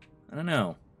 I don't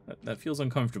know, that feels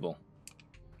uncomfortable.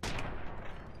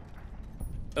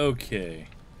 Okay.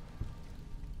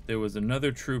 There was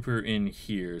another trooper in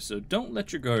here, so don't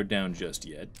let your guard down just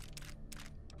yet.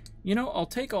 You know, I'll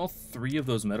take all 3 of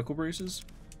those medical braces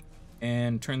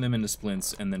and turn them into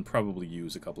splints and then probably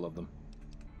use a couple of them.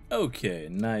 Okay,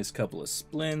 nice couple of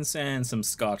splints and some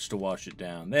scotch to wash it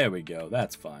down. There we go,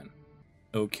 that's fine.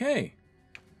 Okay,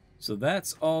 so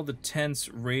that's all the tents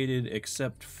rated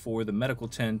except for the medical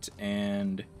tent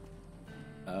and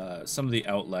some of the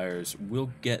outliers.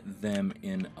 We'll get them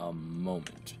in a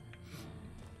moment.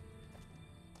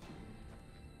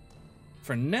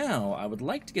 For now, I would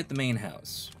like to get the main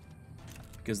house,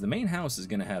 because the main house is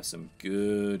going to have some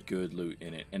good loot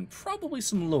in it, and probably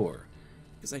some lore.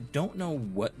 Because I don't know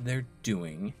what they're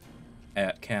doing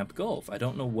at Camp Gulf. I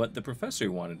don't know what the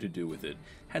professor wanted to do with it.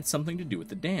 Had something to do with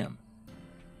the dam.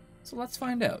 So let's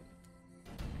find out.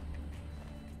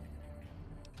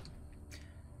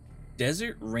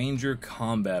 Desert Ranger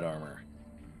combat armor.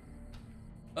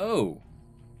 Oh.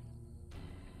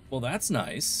 Well, that's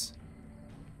nice.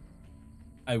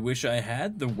 I wish I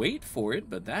had the weight for it,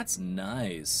 but that's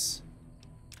nice.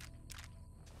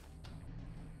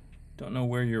 Don't know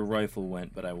where your rifle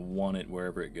went, but I want it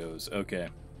wherever it goes. Okay.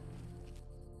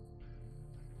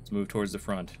 Let's move towards the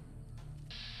front.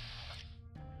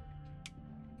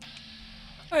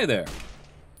 Hi there.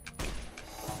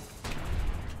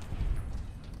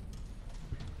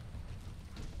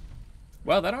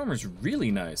 Wow, that armor's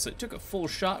really nice. It took a full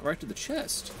shot right to the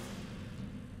chest.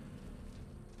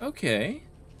 Okay.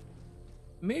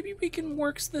 Maybe we can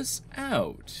work this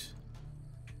out.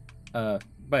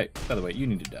 By the way, you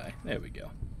need to die. There we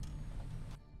go.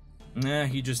 Nah,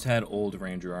 he just had old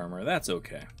Ranger armor. That's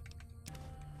okay.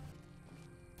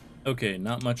 Okay,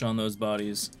 not much on those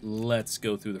bodies. Let's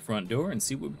go through the front door and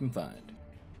see what we can find.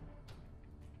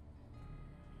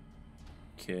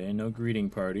 Okay, no greeting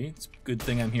party. It's a good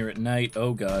thing I'm here at night.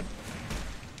 Oh, God.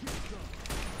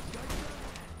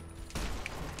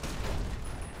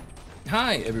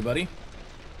 Hi, everybody.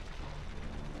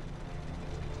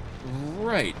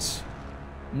 Right.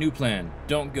 New plan.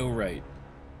 Don't go right.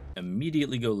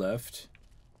 Immediately go left.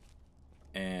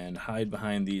 And hide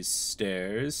behind these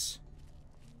stairs.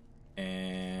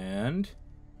 And...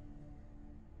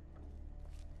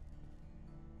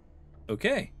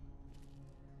 okay.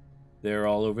 They're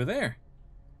all over there.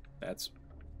 That's...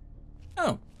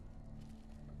 oh.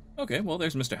 Okay, well,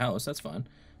 there's Mr. House. That's fine.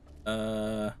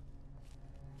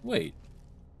 Wait.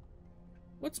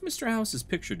 What's Mr. House's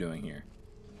picture doing here?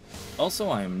 Also,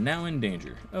 I am now in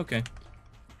danger. Okay.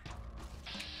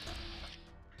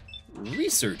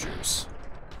 Researchers.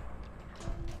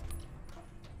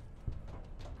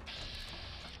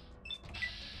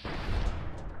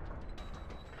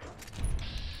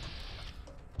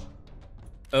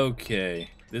 Okay,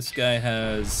 this guy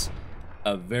has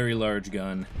a very large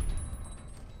gun.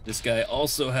 This guy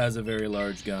also has a very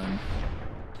large gun.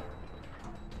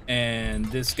 And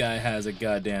this guy has a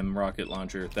goddamn rocket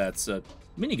launcher that's a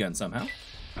minigun somehow.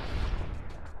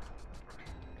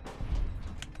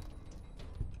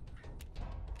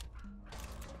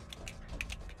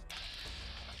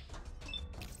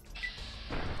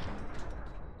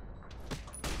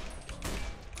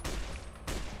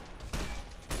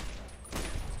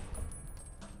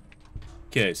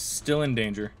 Okay, still in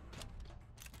danger.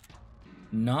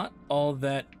 Not all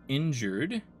that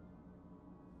injured,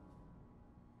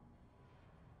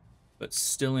 but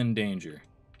still in danger.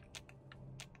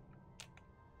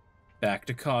 Back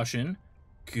to caution.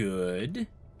 Good.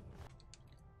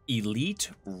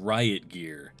 Elite riot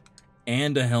gear.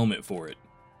 And a helmet for it.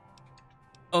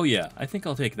 Oh yeah, I think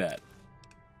I'll take that.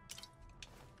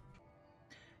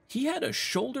 He had a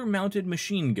shoulder-mounted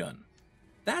machine gun.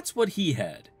 That's what he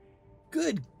had.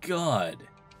 Good God.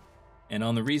 And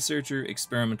on the researcher,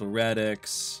 experimental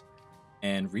Rad-X,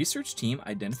 and research team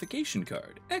identification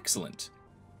card. Excellent.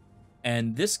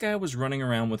 And this guy was running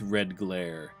around with red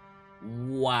glare.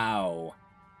 Wow.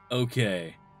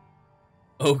 Okay.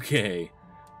 Okay.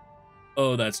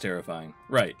 Oh, that's terrifying.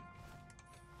 Right.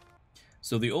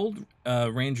 So the old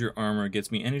Ranger armor gets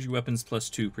me energy weapons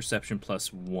 +2, perception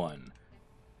 +1.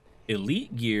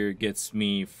 Elite gear gets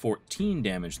me 14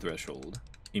 damage threshold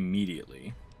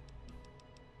immediately.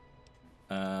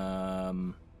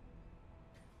 And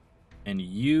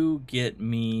you get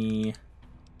me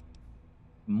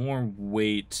more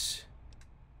weight.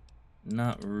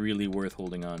 Not really worth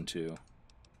holding on to.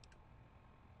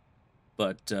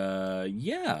 But,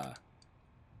 yeah.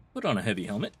 Put on a heavy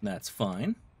helmet, that's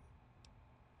fine.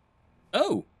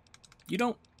 Oh! You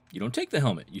don't take the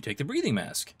helmet, you take the breathing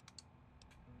mask.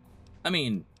 I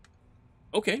mean,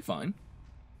 okay, fine.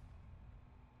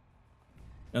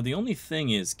 Now the only thing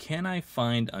is, can I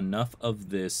find enough of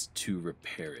this to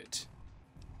repair it?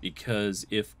 Because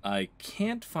if I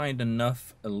can't find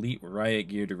enough Elite Riot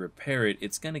gear to repair it,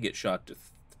 it's gonna get shot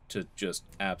to just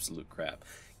absolute crap.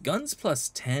 Guns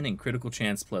 +10 and critical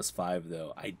chance +5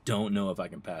 though. I don't know if I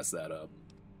can pass that up.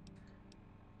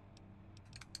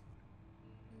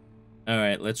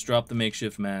 Alright, let's drop the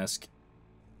makeshift mask.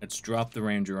 Let's drop the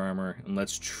Ranger armor, and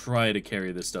let's try to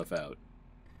carry this stuff out.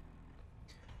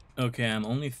 Okay, I'm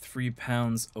only 3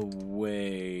 pounds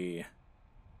away.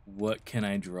 What can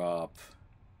I drop?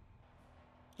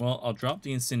 Well, I'll drop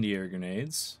the incendiary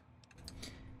grenades.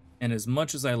 And as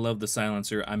much as I love the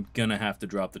silencer, I'm gonna have to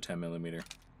drop the 10mm.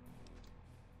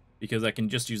 Because I can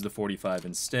just use the 45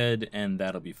 instead, and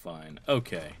that'll be fine.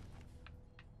 Okay.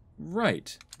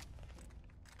 Right.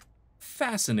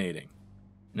 Fascinating.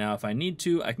 Now, if I need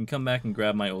to, I can come back and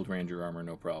grab my old Ranger armor,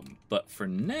 no problem. But for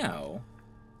now,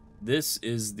 this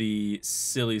is the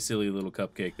silly, silly little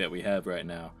cupcake that we have right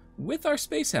now, with our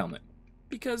space helmet.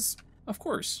 Because, of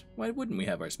course, why wouldn't we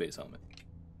have our space helmet?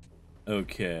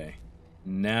 Okay,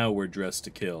 now we're dressed to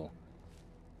kill.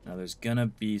 Now, there's gonna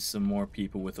be some more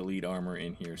people with elite armor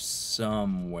in here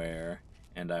somewhere,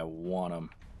 and I want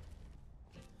them.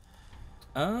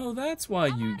 Oh, that's why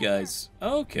you guys...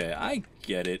 Okay, I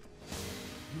get it.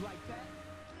 You like that?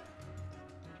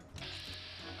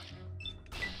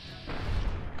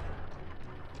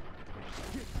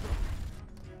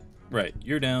 Right,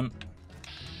 you're down.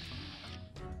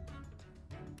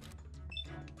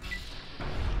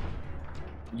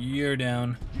 You're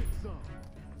down.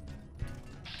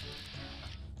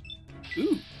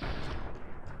 Ooh.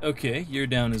 Okay, you're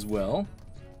down as well.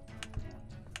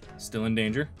 Still in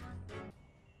danger.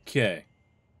 Okay.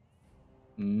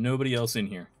 Nobody else in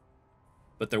here.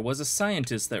 But there was a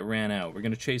scientist that ran out. We're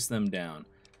going to chase them down.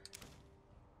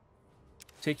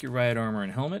 Take your riot armor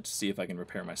and helmet. See if I can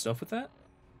repair my stuff with that.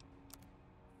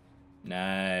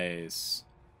 Nice.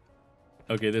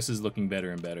 Okay, this is looking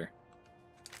better and better.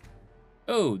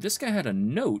 Oh, this guy had a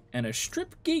note and a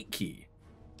strip gate key.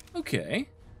 Okay.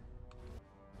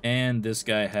 And this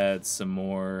guy had some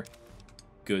more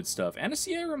good stuff. And a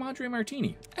Sierra Madre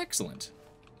Martini. Excellent.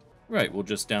 Right, we'll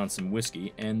just down some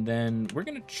whiskey, and then we're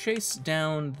going to chase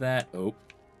down that... Oh,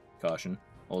 caution.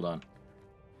 Hold on.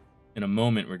 In a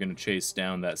moment, we're going to chase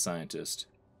down that scientist.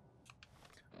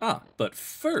 Ah, but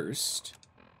first,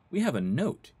 we have a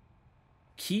note.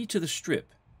 Key to the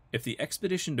strip. If the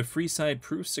expedition to Freeside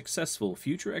proves successful,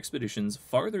 future expeditions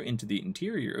farther into the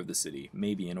interior of the city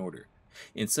may be in order.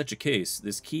 In such a case,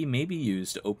 this key may be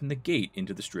used to open the gate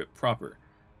into the strip proper.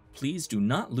 Please do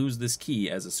not lose this key,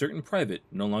 as a certain private,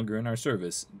 no longer in our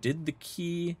service, did the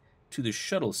key to the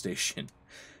shuttle station.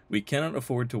 We cannot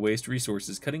afford to waste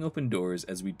resources cutting open doors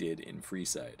as we did in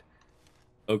Freeside.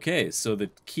 Okay, so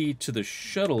the key to the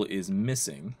shuttle is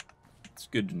missing. It's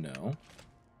good to know.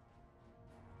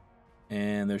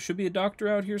 And there should be a doctor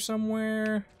out here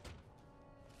somewhere.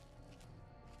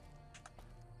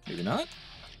 Maybe not?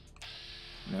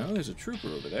 No, there's a trooper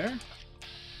over there.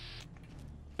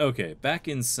 Okay, back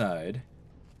inside.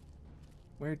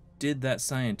 Where did that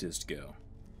scientist go?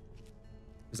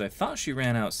 Because I thought she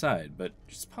ran outside, but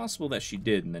it's possible that she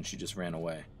did and then she just ran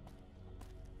away.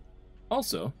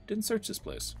 Also, didn't search this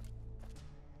place.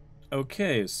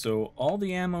 Okay, so all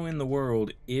the ammo in the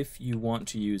world if you want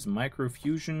to use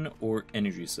microfusion or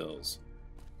energy cells.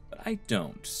 But I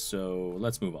don't, so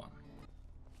let's move on.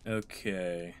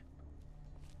 Okay.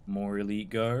 More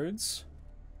elite guards?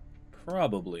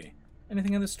 Probably.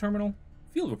 Anything in this terminal?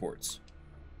 Field reports.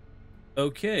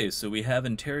 Okay, so we have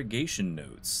interrogation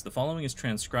notes. The following is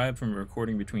transcribed from a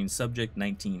recording between Subject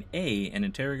 19A and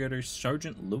interrogator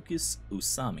Sergeant Locus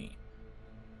Usami.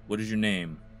 What is your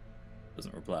name?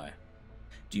 Doesn't reply.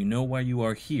 Do you know why you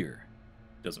are here?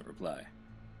 Doesn't reply.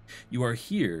 You are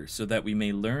here so that we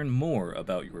may learn more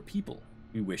about your people.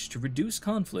 We wish to reduce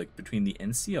conflict between the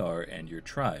NCR and your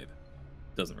tribe.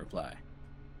 Doesn't reply.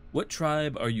 What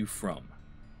tribe are you from?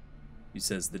 He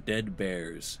says the Dead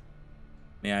Bears.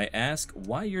 May I ask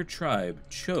why your tribe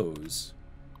chose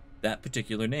that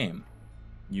particular name?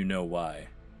 You know why.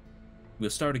 We'll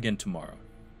start again tomorrow.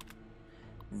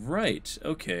 Right,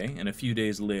 okay, and a few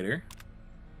days later,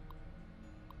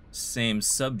 same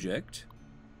subject.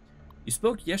 You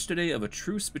spoke yesterday of a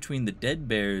truce between the Dead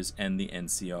Bears and the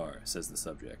NCR, says the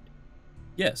subject.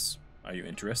 Yes, are you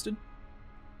interested?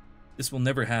 This will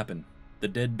never happen. The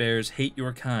Dead Bears hate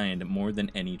your kind more than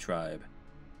any tribe.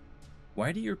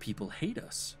 Why do your people hate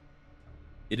us?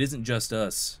 It isn't just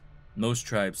us. Most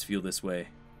tribes feel this way.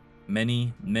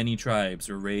 Many, many tribes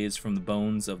were raised from the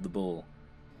bones of the bull.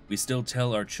 We still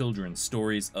tell our children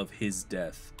stories of his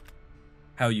death.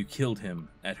 How you killed him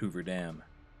at Hoover Dam.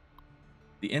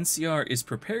 The NCR is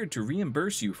prepared to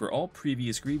reimburse you for all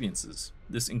previous grievances.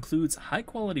 This includes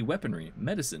high-quality weaponry,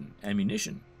 medicine,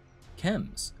 ammunition,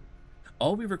 chems.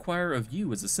 All we require of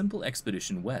you is a simple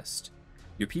expedition west.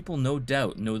 Your people no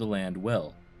doubt know the land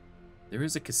well. There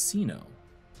is a casino.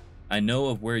 I know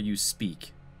of where you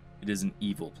speak. It is an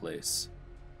evil place.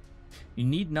 You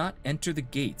need not enter the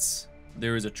gates.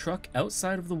 There is a truck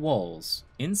outside of the walls.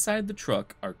 Inside the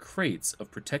truck are crates of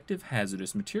protective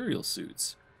hazardous material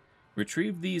suits.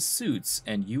 Retrieve these suits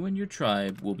and you and your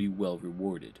tribe will be well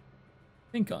rewarded.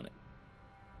 Think on it.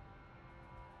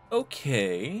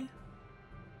 Okay.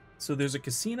 So there's a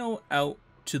casino out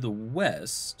to the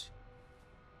west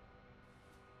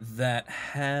that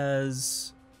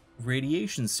has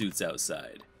radiation suits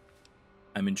outside.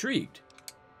 I'm intrigued.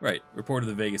 Right, report of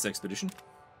the Vegas expedition.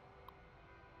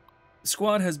 The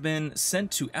squad has been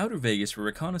sent to Outer Vegas for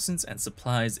reconnaissance and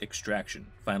supplies extraction.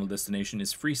 Final destination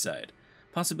is Freeside.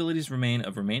 Possibilities remain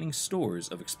of remaining stores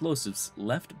of explosives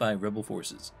left by rebel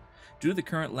forces. Due to the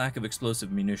current lack of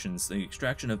explosive munitions, the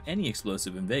extraction of any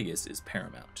explosive in Vegas is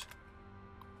paramount.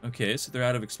 Okay, so they're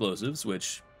out of explosives,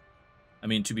 which, I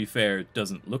mean, to be fair, it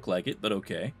doesn't look like it, but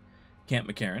okay. Camp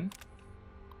McCarran.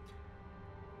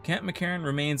 Camp McCarran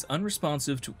remains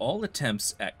unresponsive to all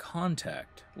attempts at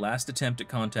contact. Last attempt at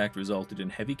contact resulted in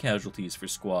heavy casualties for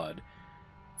squad.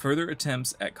 Further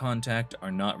attempts at contact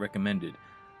are not recommended.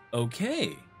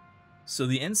 Okay, so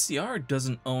the NCR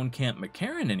doesn't own Camp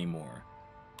McCarran anymore.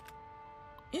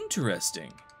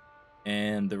 Interesting.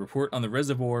 And the report on the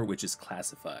reservoir, which is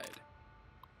classified.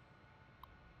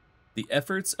 The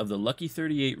efforts of the Lucky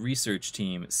 38 research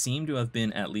team seem to have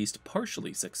been at least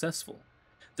partially successful.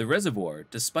 The reservoir,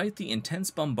 despite the intense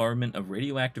bombardment of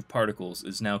radioactive particles,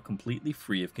 is now completely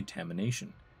free of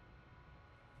contamination.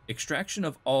 Extraction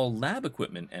of all lab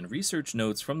equipment and research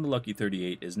notes from the Lucky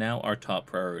 38 is now our top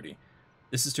priority.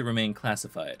 This is to remain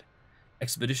classified.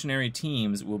 Expeditionary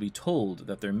teams will be told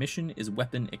that their mission is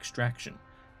weapon extraction.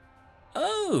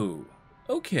 Oh,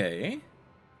 okay.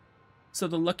 So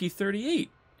the Lucky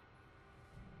 38.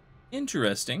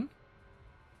 Interesting.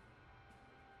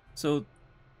 So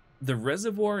the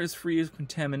reservoir is free of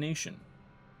contamination,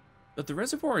 but the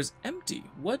reservoir is empty.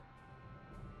 What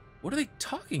are they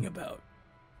talking about?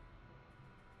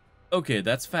 Okay,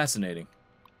 that's fascinating.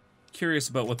 Curious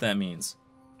about what that means.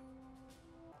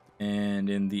 And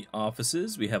in the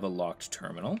offices, we have a locked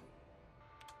terminal.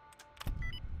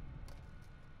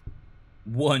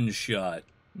 One shot.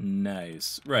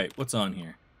 Nice. Right, what's on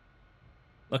here?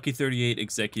 Lucky 38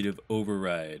 Executive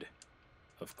Override.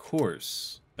 Of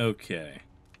course. Okay.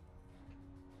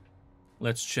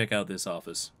 Let's check out this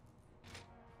office.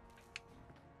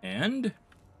 And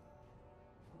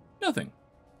nothing.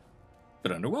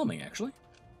 But underwhelming, actually.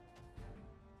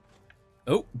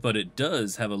 Oh, but it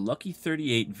does have a Lucky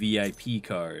 38 VIP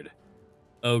card.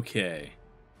 Okay.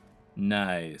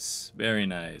 Nice. Very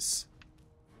nice.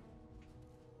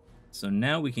 So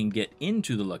now we can get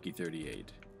into the Lucky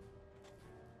 38.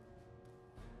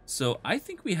 So I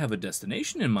think we have a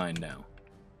destination in mind now.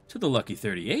 To the Lucky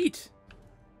 38.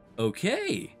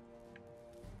 Okay.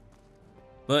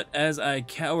 But as I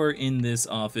cower in this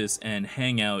office and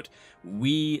hang out,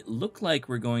 we look like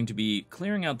we're going to be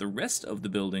clearing out the rest of the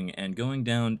building and going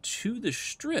down to the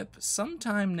Strip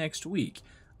sometime next week.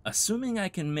 Assuming I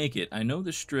can make it. I know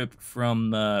the Strip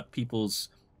from People's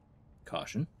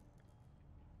Caution.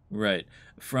 Right.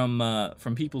 From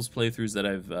people's playthroughs that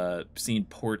I've seen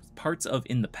parts of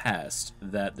in the past,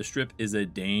 that the Strip is a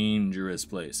dangerous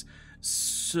place.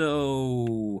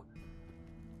 So,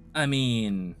 I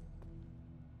mean,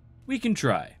 we can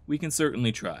try. We can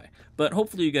certainly try. But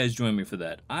hopefully you guys join me for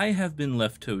that. I have been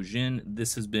LeftToeDjinn.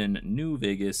 This has been New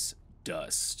Vegas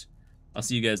Dust. I'll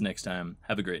see you guys next time.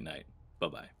 Have a great night.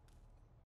 Bye-bye.